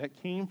conviction that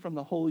came from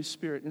the Holy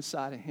Spirit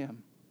inside of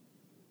him.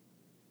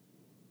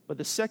 But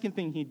the second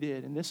thing he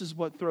did, and this is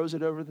what throws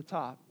it over the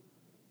top,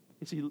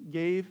 is he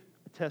gave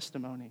a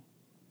testimony.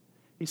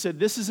 He said,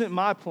 this isn't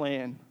my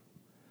plan,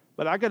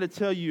 but I got to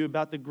tell you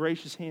about the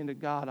gracious hand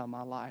of God on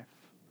my life.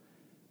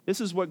 This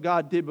is what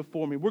God did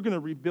before me. We're going to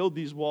rebuild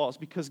these walls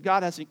because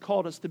God hasn't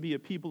called us to be a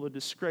people of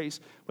disgrace,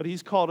 but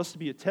He's called us to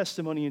be a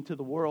testimony into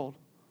the world.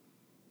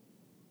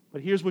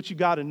 But here's what you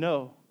got to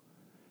know,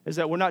 is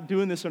that we're not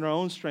doing this in our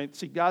own strength.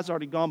 See, God's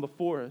already gone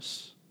before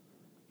us.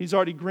 He's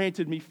already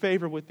granted me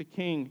favor with the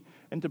king.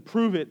 And to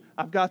prove it,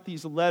 I've got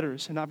these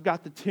letters and I've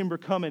got the timber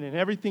coming and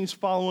everything's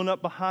following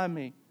up behind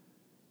me.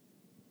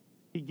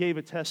 He gave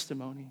a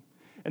testimony.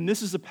 And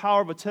this is the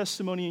power of a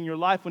testimony in your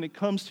life when it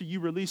comes to you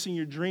releasing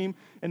your dream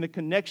and the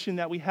connection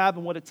that we have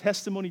and what a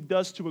testimony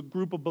does to a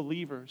group of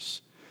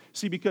believers.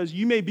 See, because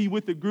you may be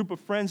with a group of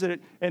friends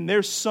and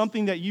there's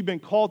something that you've been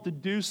called to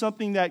do,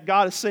 something that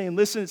God is saying,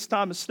 listen, it's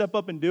time to step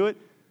up and do it.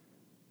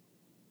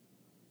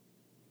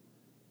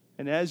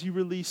 And as you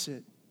release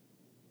it,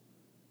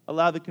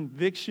 allow the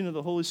conviction of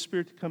the Holy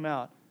Spirit to come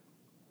out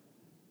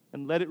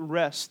and let it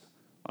rest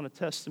on a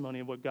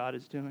testimony of what God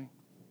is doing.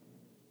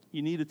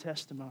 You need a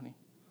testimony.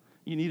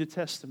 You need a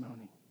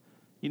testimony.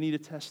 You need a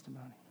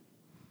testimony.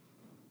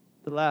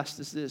 The last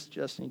is this.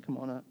 Justin, come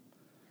on up.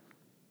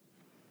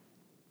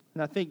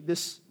 And I think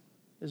this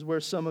is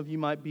where some of you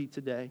might be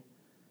today,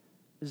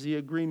 is the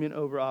agreement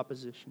over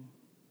opposition.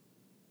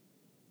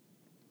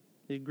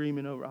 The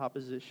agreement over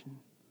opposition.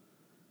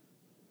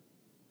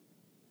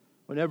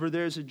 Whenever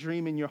there's a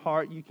dream in your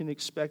heart, you can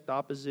expect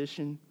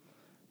opposition,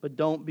 but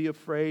don't be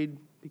afraid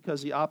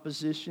because the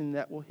opposition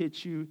that will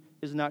hit you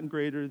is not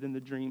greater than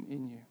the dream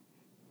in you.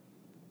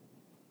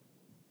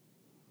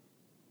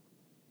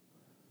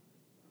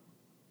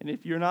 And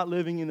if you're not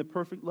living in the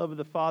perfect love of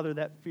the Father,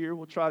 that fear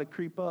will try to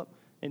creep up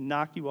and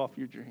knock you off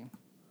your dream.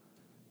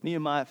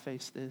 Nehemiah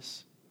faced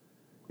this.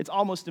 It's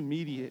almost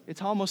immediate.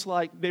 It's almost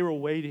like they were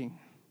waiting.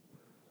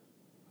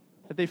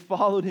 That they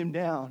followed him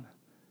down.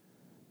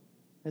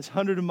 This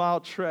 100-mile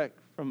trek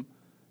from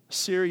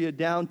Syria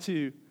down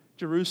to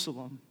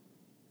Jerusalem.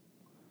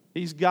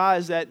 These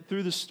guys that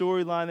through the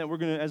storyline that we're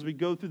going to, as we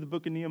go through the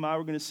book of Nehemiah,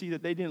 we're going to see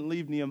that they didn't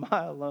leave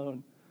Nehemiah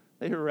alone.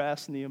 They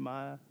harassed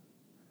Nehemiah.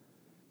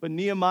 But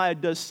Nehemiah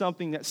does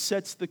something that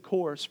sets the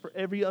course for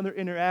every other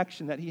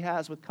interaction that he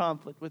has with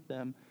conflict with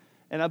them.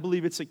 And I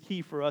believe it's a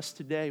key for us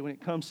today when it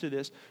comes to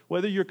this.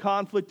 Whether your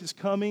conflict is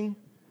coming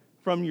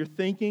from your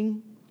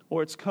thinking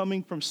or it's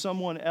coming from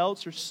someone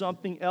else or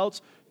something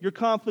else, your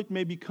conflict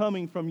may be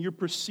coming from your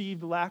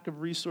perceived lack of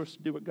resource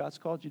to do what God's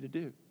called you to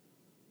do.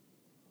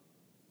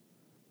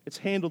 It's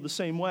handled the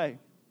same way.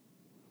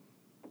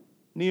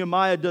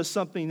 Nehemiah does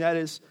something that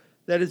is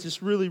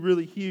just really,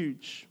 really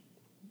huge.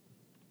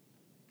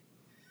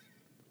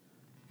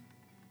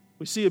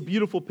 We see a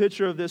beautiful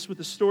picture of this with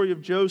the story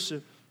of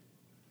Joseph.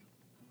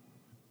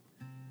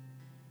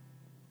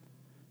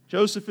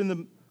 Joseph in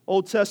the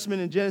Old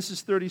Testament in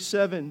Genesis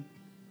 37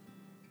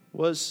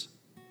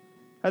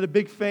 had a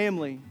big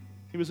family.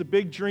 He was a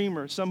big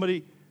dreamer,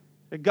 somebody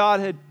that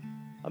God had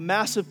a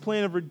massive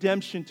plan of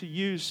redemption to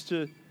use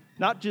to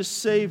not just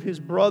save his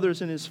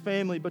brothers and his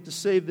family, but to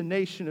save the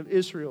nation of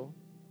Israel.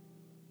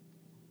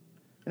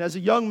 And as a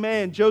young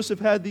man, Joseph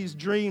had these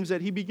dreams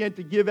that he began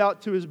to give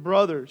out to his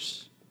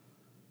brothers.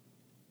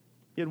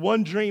 He had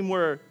one dream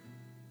where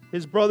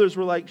his brothers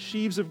were like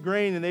sheaves of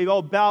grain, and they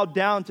all bowed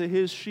down to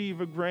his sheaf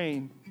of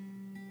grain.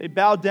 They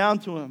bowed down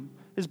to him.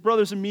 His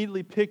brothers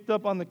immediately picked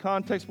up on the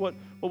context what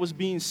was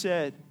being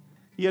said.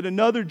 He had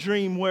another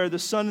dream where the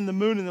sun and the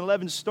moon and the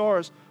 11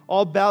 stars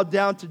all bowed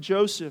down to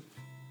Joseph,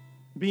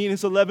 being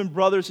his 11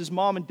 brothers, his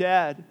mom and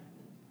dad.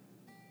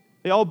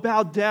 They all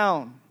bowed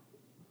down.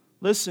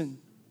 Listen.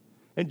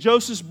 And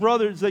Joseph's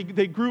brothers, they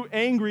grew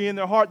angry in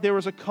their heart. There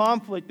was a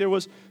conflict. There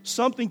was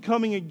something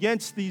coming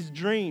against these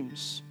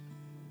dreams.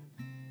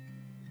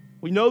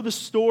 We know the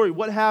story.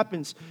 What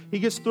happens? He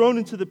gets thrown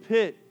into the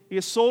pit. He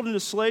gets sold into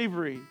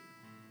slavery.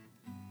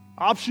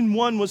 Option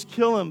one was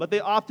kill him, but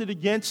they opted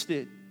against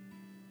it.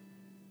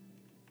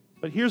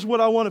 But here's what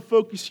I want to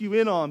focus you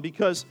in on,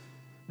 because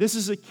this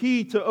is a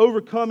key to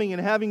overcoming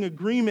and having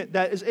agreement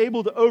that is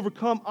able to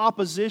overcome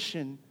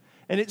opposition.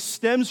 And it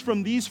stems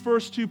from these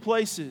first two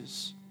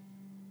places.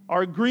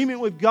 Our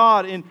agreement with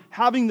God and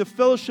having the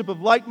fellowship of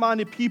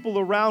like-minded people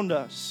around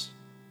us.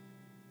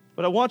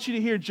 But I want you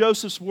to hear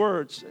Joseph's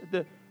words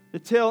at the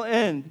tail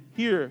end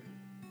here.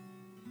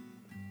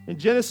 In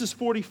Genesis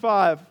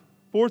 45,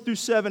 4 through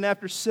 7,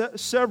 after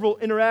several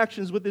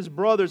interactions with his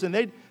brothers, and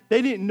they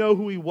didn't know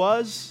who he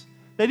was.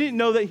 They didn't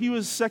know that he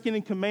was second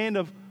in command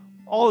of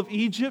all of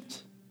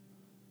Egypt.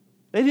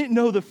 They didn't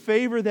know the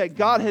favor that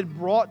God had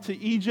brought to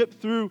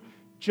Egypt through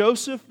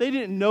Joseph. They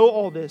didn't know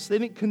all this. They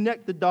didn't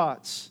connect the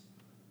dots.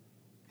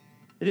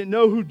 They didn't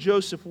know who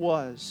Joseph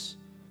was.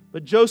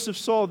 But Joseph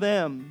saw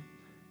them,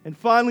 And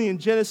finally, in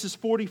Genesis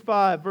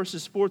 45,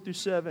 verses 4 through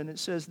 7, it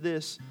says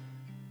this: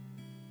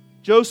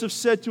 Joseph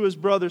said to his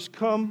brothers,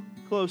 "Come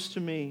close to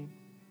me."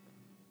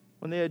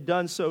 When they had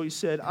done so, he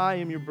said, "I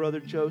am your brother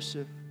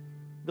Joseph,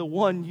 the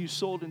one you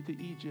sold into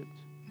Egypt."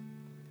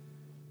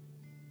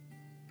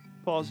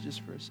 Pause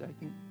just for a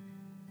second.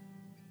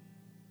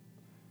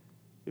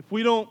 If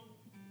we don't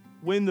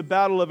win the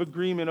battle of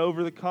agreement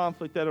over the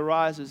conflict that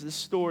arises, this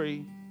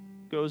story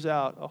goes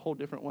out a whole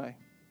different way.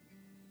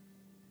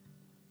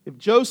 If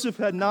Joseph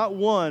had not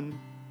won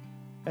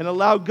and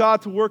allowed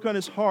God to work on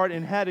his heart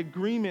and had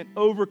agreement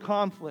over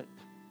conflict,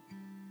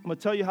 I'm going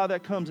to tell you how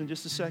that comes in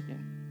just a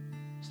second.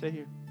 Stay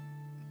here.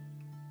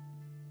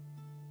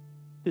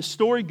 His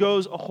story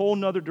goes a whole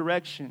nother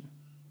direction.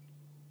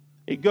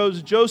 It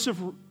goes,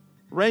 Joseph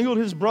wrangled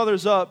his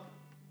brothers up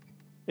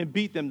and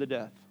beat them to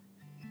death.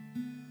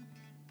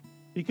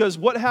 Because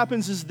what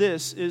happens is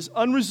this, is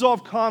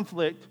unresolved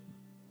conflict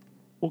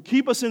will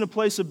keep us in a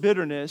place of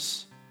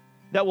bitterness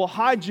that will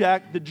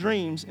hijack the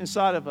dreams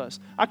inside of us.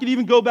 I could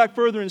even go back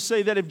further and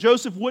say that if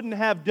Joseph wouldn't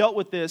have dealt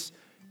with this,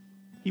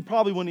 he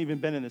probably wouldn't even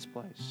been in this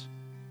place.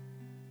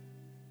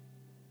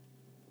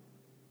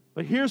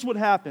 But here's what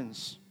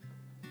happens.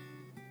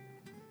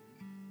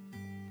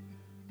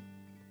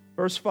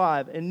 Verse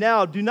 5, "And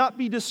now do not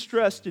be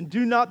distressed and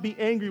do not be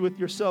angry with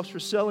yourselves for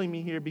selling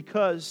me here,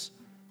 because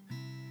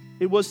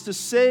it was to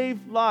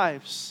save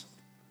lives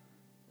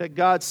that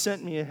God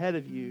sent me ahead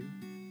of you.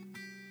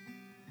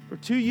 For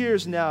 2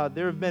 years now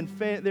there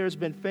has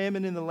been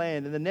famine in the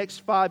land. In the next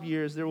 5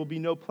 years there will be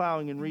no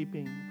plowing and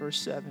reaping." Verse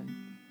 7,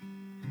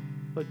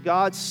 "But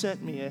God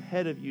sent me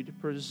ahead of you to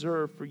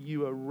preserve for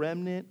you a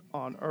remnant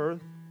on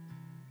earth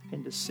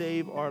and to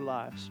save our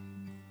lives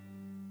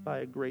by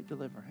a great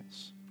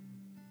deliverance."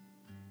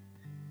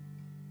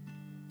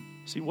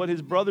 See, what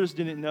his brothers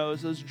didn't know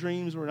is those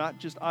dreams were not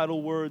just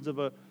idle words of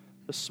the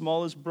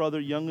smallest brother,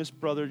 youngest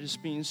brother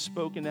just being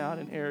spoken out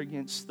in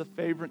arrogance, the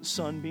favorite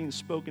son being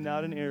spoken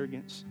out in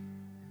arrogance.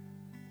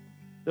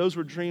 Those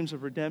were dreams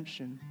of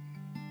redemption.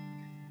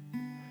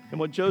 And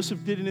what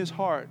Joseph did in his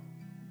heart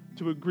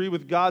to agree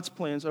with God's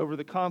plans over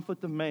the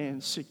conflict of man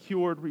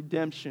secured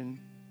redemption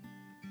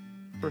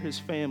for his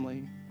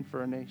family and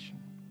for a nation.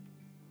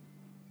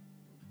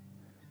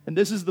 And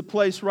this is the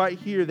place right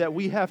here that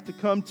we have to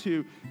come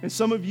to. And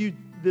some of you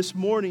this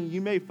morning, you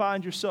may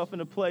find yourself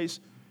in a place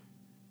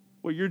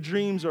where your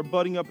dreams are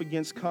butting up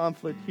against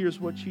conflict. Here's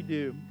what you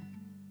do.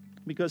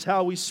 Because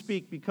how we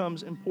speak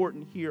becomes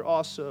important here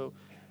also.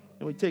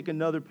 And we take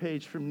another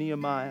page from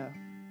Nehemiah.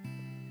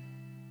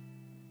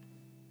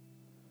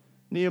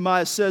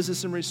 Nehemiah says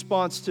this in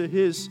response to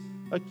his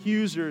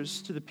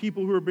accusers, to the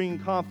people who are bringing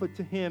conflict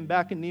to him,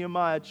 back in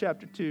Nehemiah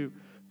chapter 2,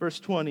 verse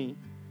 20.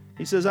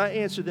 He says, "I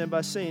answered them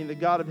by saying, the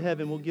God of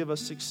heaven will give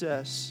us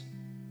success.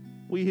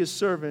 We, his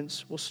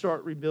servants, will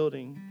start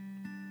rebuilding.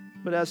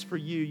 But as for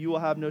you, you will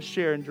have no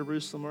share in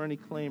Jerusalem or any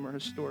claim or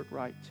historic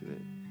right to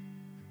it."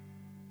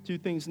 Two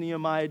things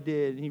Nehemiah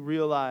did, he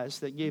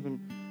realized that gave him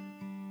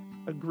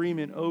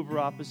agreement over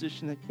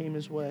opposition that came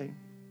his way.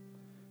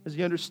 As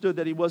he understood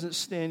that he wasn't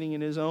standing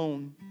in his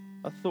own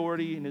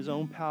authority and his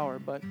own power,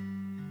 but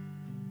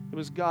it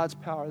was God's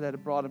power that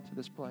had brought him to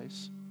this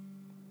place.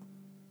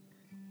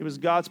 It was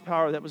God's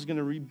power that was going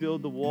to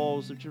rebuild the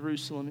walls of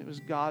Jerusalem. It was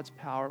God's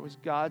power. It was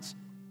God's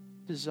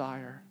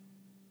desire.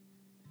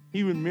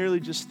 He would merely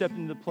just step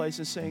into the place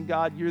and saying,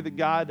 "God, you're the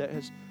guy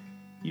that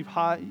you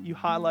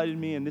highlighted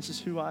me, and this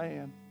is who I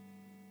am.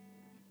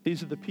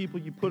 These are the people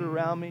you put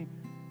around me,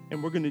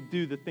 and we're going to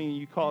do the thing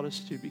you called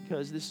us to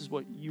because this is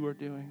what you are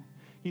doing."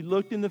 He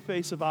looked in the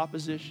face of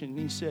opposition, and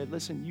he said,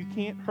 "Listen, you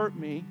can't hurt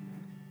me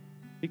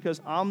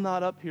because I'm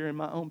not up here in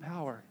my own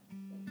power.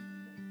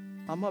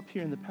 I'm up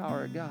here in the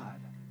power of God."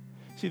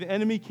 See, the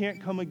enemy can't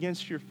come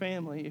against your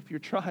family if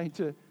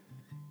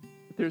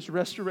there's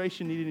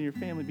restoration needed in your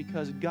family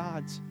because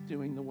God's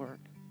doing the work.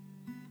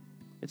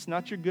 It's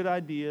not your good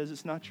ideas.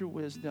 It's not your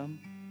wisdom.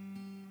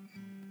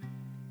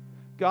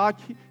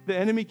 The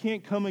enemy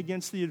can't come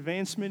against the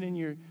advancement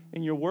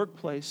in your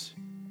workplace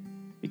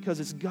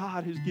because it's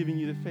God who's giving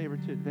you the favor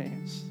to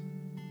advance.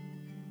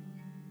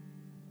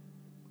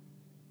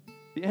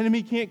 The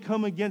enemy can't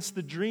come against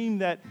the dream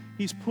that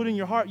he's put in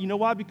your heart. You know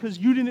why? Because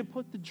you didn't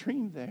put the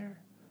dream there.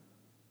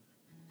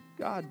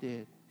 God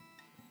did.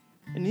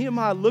 And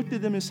Nehemiah looked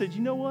at them and said,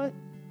 "You know what?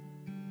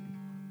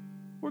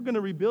 We're going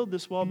to rebuild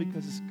this wall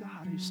because it's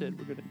God who said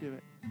we're going to do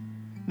it."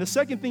 And the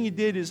second thing he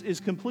did is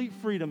complete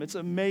freedom. It's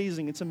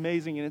amazing,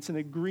 and it's an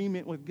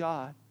agreement with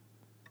God.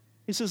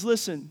 He says,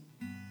 "Listen,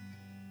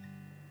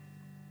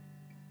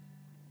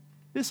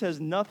 this has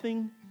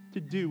nothing to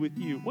do with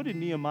you." What did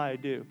Nehemiah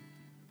do?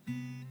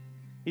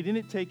 He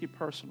didn't take it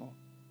personal.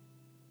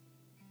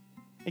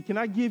 And can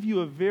I give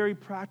you a very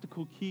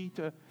practical key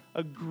to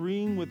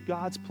agreeing with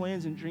God's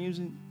plans and dreams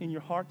in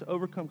your heart to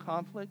overcome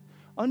conflict?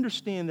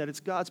 Understand that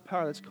it's God's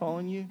power that's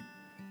calling you,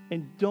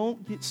 and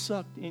don't get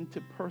sucked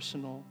into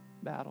personal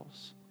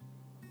battles.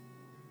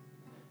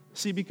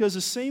 See, because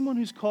the same one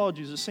who's called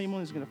you is the same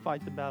one who's going to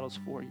fight the battles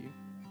for you.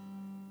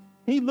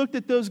 He looked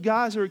at those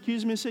guys who were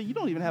accusing me and said, "You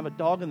don't even have a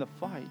dog in the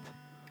fight.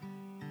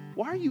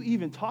 why are you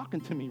even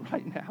talking to me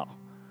right now?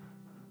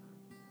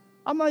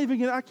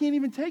 I can't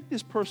even take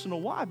this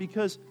personal. Why?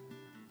 Because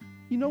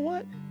you know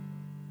what?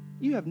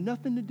 You have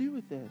nothing to do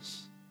with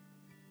this.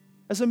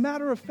 As a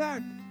matter of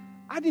fact,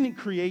 I didn't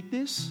create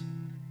this.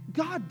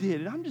 God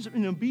did it. I'm just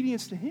in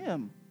obedience to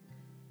Him.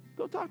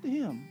 Go talk to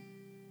Him.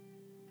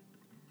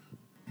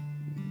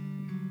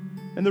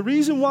 And the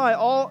reason why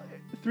all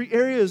three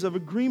areas of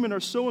agreement are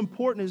so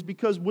important is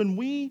because when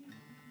we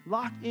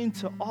lock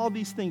into all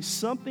these things,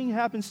 something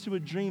happens to a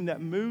dream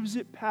that moves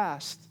it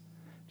past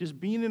just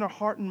being in our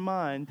heart and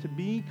mind to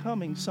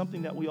becoming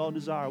something that we all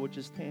desire, which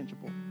is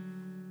tangible.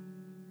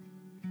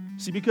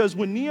 See, because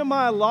when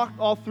Nehemiah locked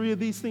all three of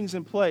these things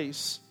in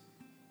place,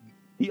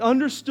 he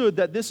understood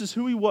that this is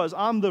who he was.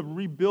 I'm the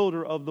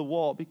rebuilder of the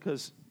wall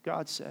because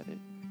God said it.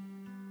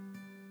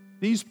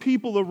 These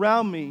people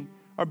around me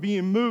are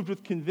being moved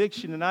with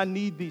conviction, and I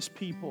need these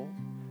people.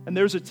 And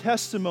there's a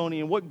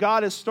testimony, and what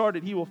God has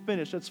started, He will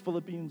finish. That's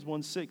Philippians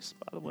 1:6,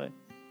 by the way.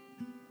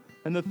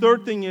 And the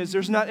third thing is,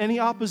 there's not any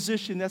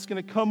opposition that's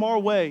going to come our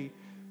way.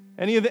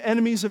 Any of the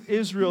enemies of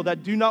Israel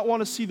that do not want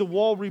to see the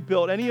wall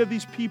rebuilt, any of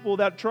these people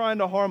that are trying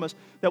to harm us,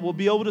 that will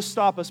be able to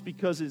stop us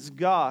because it's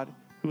God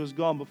who has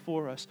gone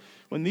before us.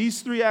 When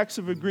these three acts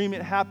of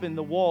agreement happened,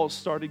 the walls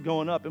started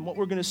going up. And what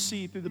we're going to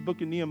see through the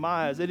book of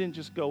Nehemiah is they didn't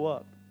just go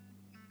up.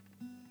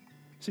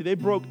 See, they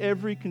broke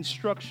every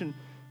construction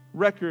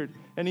record.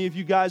 Any of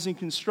you guys in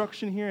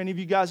construction here? Any of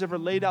you guys ever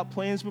laid out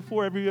plans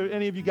before?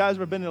 Any of you guys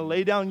ever been in a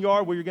laydown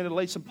yard where you're going to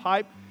lay some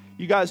pipe?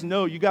 You guys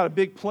know you got a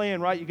big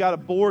plan, right? You got a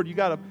board.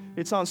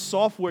 It's on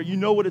software. You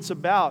know what it's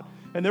about.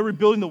 And they're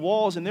rebuilding the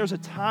walls, and there's a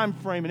time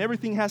frame, and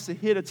everything has to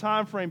hit a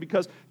time frame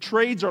because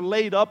trades are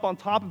laid up on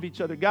top of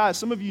each other. Guys,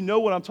 some of you know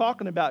what I'm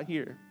talking about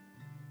here.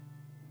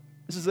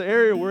 This is the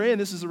area we're in.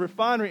 This is a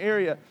refinery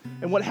area.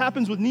 And what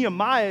happens with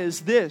Nehemiah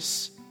is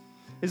this.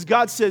 Is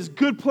God says,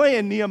 good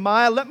plan,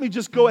 Nehemiah. Let me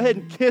just go ahead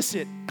and kiss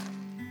it.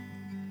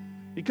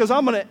 Because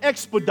I'm going to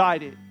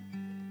expedite it.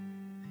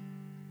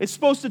 It's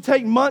supposed to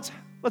take months.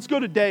 Let's go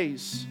to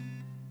days.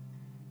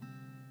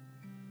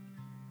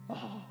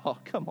 Oh,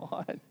 come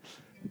on.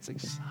 It's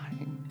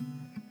exciting.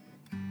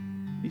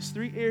 These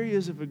three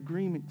areas of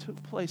agreement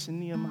took place in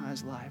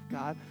Nehemiah's life.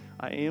 God,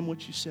 I am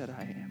what you said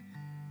I am.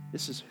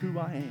 This is who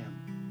I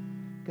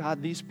am.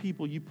 God, these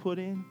people you put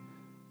in,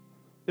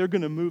 they're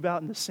going to move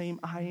out in the same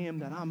I am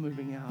that I'm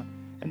moving out.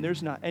 And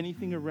there's not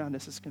anything around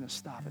us that's going to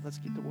stop it. Let's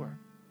get to work.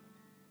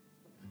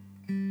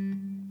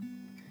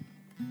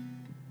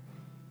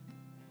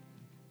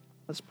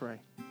 Let's pray.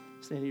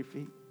 Stand to your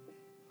feet.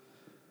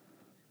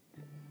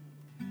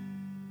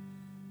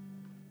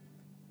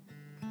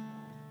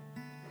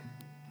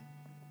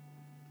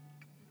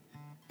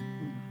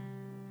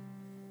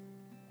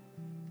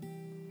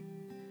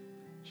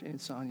 Shane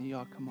and Sonia,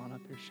 y'all come on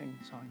up here. Shane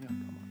and Sonia, y'all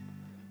come on.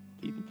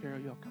 Keith and Carol,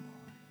 y'all come on.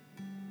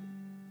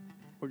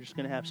 We're just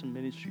going to have some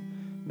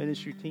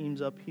ministry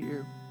teams up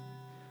here.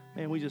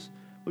 Man, we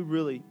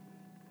really,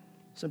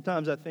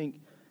 sometimes I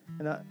think,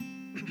 and I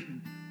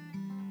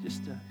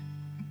just,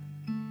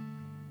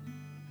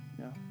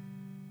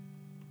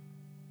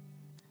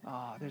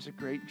 there's a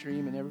great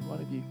dream in every one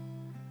of you.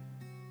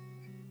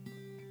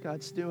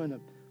 God's doing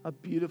a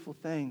beautiful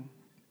thing.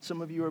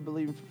 Some of you are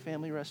believing for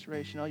family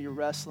restoration. Oh, you're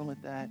wrestling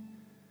with that.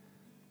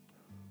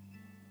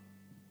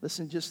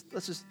 Listen,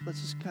 let's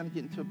just kind of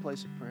get into a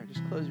place of prayer.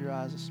 Just close your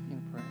eyes. Let's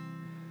begin to pray.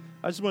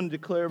 I just want to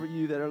declare over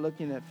you that are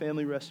looking at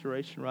family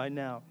restoration right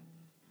now.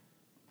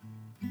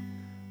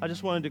 I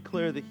just want to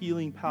declare the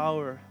healing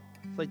power.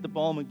 It's like the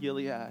balm of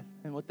Gilead.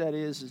 And what that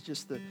is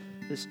just the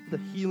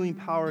healing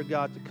power of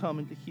God to come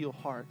and to heal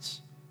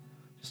hearts.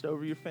 Just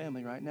over your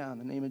family right now in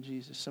the name of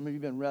Jesus. Some of you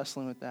have been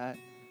wrestling with that.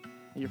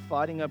 And you're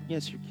fighting up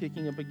against, you're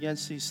kicking up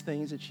against these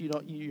things that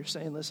you're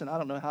saying, listen, I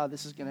don't know how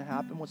this is going to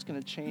happen. What's going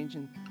to change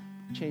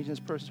this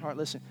person's heart?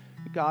 Listen,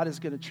 God is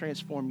going to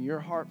transform your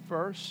heart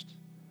first.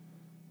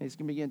 And He's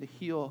going to begin to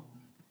heal.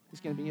 He's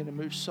going to begin to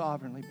move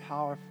sovereignly,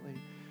 powerfully.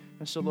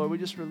 And so, Lord, we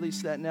just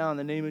release that now in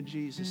the name of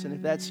Jesus. And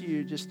if that's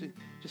you, just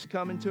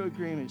come into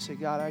agreement and say,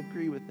 God, I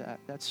agree with that.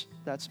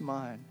 That's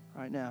mine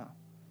right now.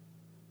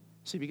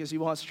 See, because He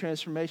wants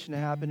transformation to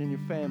happen in your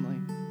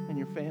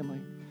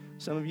family.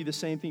 Some of you, the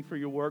same thing for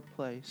your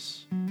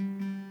workplace.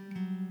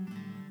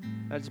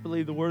 I just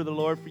believe the word of the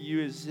Lord for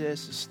you is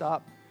this, to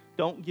stop.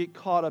 Don't get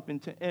caught up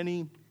into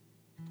any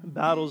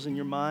battles in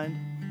your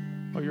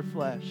mind or your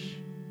flesh.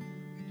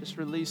 Just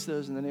release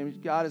those in the name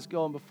of God. Is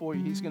going before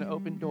you. He's going to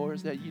open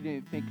doors that you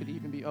didn't think could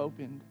even be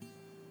opened.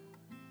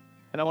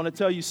 And I want to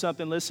tell you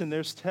something. Listen,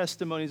 there's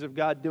testimonies of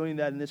God doing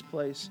that in this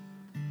place.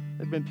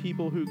 There have been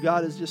people who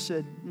God has just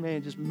said,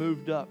 man, just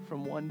moved up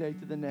from one day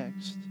to the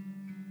next.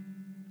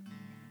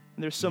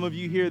 And there's some of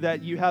you here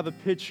that you have a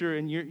picture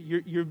and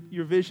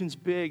your vision's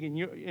big,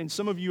 and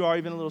some of you are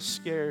even a little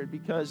scared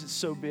because it's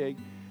so big.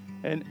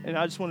 And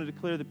I just want to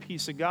declare the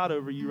peace of God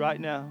over you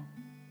right now.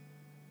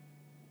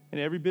 And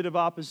every bit of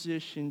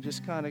opposition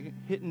just kind of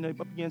hitting up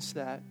against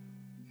that.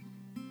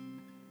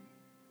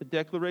 The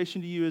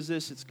declaration to you is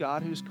this: it's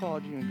God who's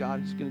called you and God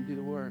who's going to do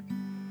the work.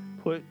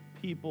 Put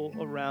people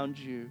around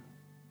you.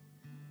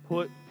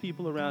 put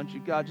people around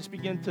you. God, just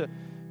begin to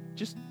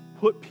just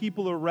put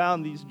people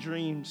around these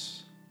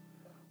dreams.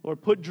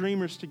 Lord, put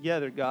dreamers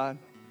together, God.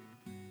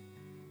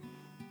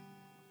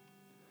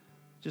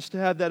 Just to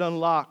have that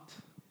unlocked.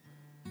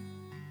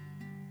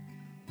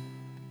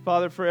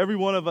 Father, for every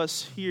one of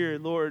us here,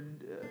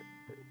 Lord,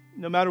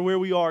 no matter where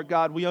we are,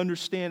 God, we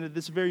understand at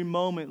this very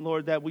moment,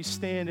 Lord, that we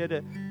stand at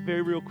a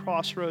very real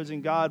crossroads.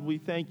 And God, we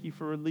thank you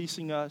for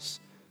releasing us,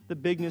 the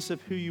bigness of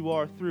who you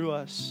are through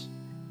us.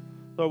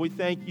 Lord, we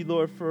thank you,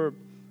 Lord, for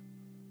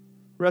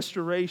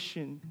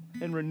restoration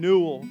and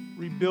renewal,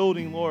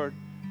 rebuilding, Lord,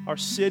 our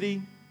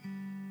city.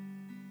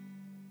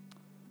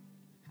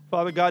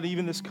 Father God,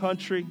 even this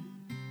country.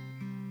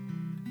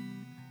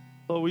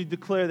 Lord, we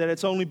declare that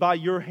it's only by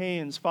your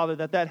hands, Father,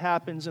 that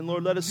happens. And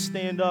Lord, let us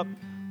stand up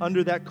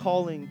under that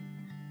calling.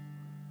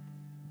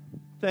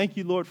 Thank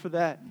you, Lord, for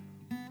that.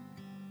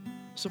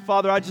 So,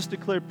 Father, I just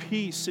declare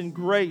peace and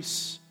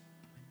grace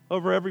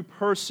over every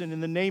person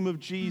in the name of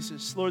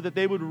Jesus. Lord, that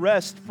they would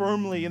rest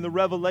firmly in the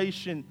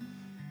revelation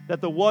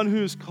that the one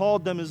who's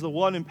called them is the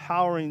one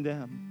empowering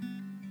them.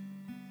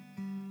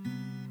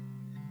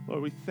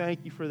 Lord, we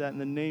thank you for that in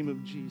the name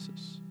of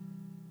Jesus.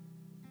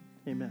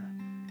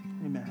 Amen.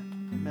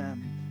 Amen.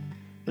 Amen.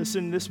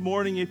 Listen, this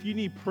morning, if you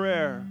need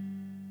prayer,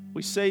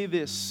 we say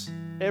this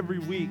every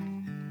week,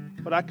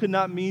 but I could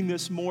not mean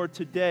this more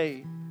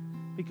today,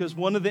 because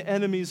one of the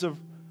enemies of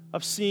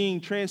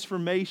seeing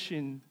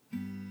transformation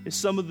is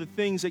some of the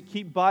things that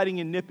keep biting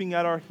and nipping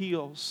at our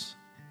heels.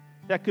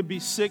 That could be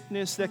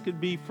sickness, that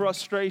could be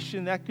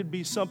frustration, that could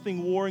be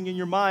something warring in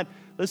your mind.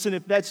 Listen,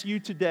 if that's you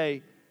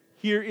today,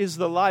 here is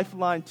the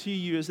lifeline to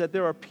you, is that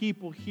there are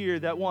people here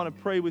that want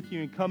to pray with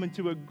you and come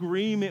into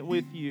agreement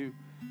with you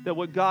that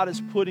what God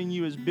has put in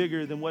you is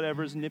bigger than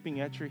whatever is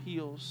nipping at your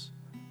heels.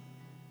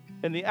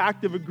 And the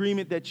act of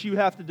agreement that you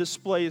have to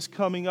display is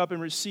coming up and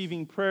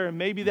receiving prayer. And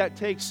maybe that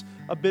takes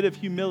a bit of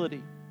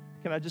humility.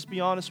 Can I just be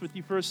honest with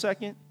you for a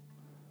second?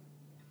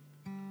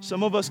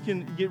 Some of us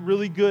can get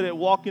really good at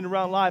walking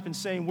around life and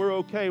saying, we're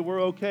okay,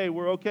 we're okay,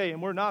 we're okay,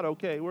 and we're not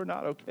okay, we're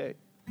not okay.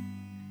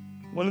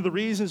 One of the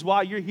reasons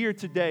why you're here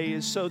today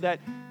is so that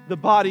the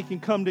body can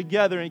come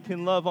together and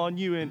can love on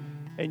you,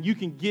 and you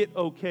can get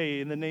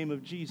okay in the name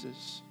of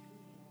Jesus.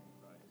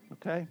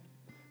 Okay?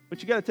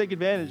 But you got to take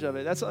advantage of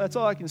it. That's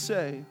all I can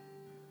say.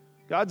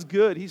 God's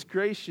good. He's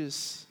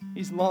gracious.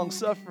 He's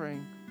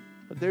long-suffering.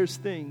 But there's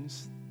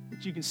things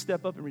that you can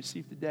step up and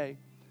receive today.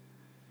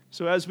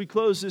 So as we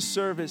close this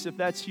service, if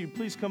that's you,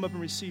 please come up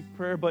and receive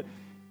prayer. But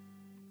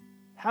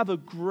have a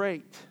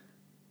great,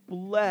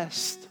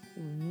 blessed,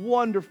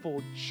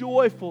 wonderful,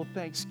 joyful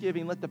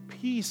Thanksgiving. Let the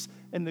peace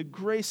and the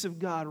grace of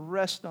God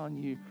rest on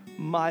you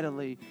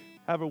mightily.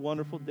 Have a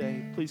wonderful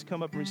day. Please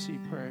come up and receive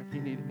prayer if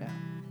you need it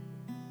now.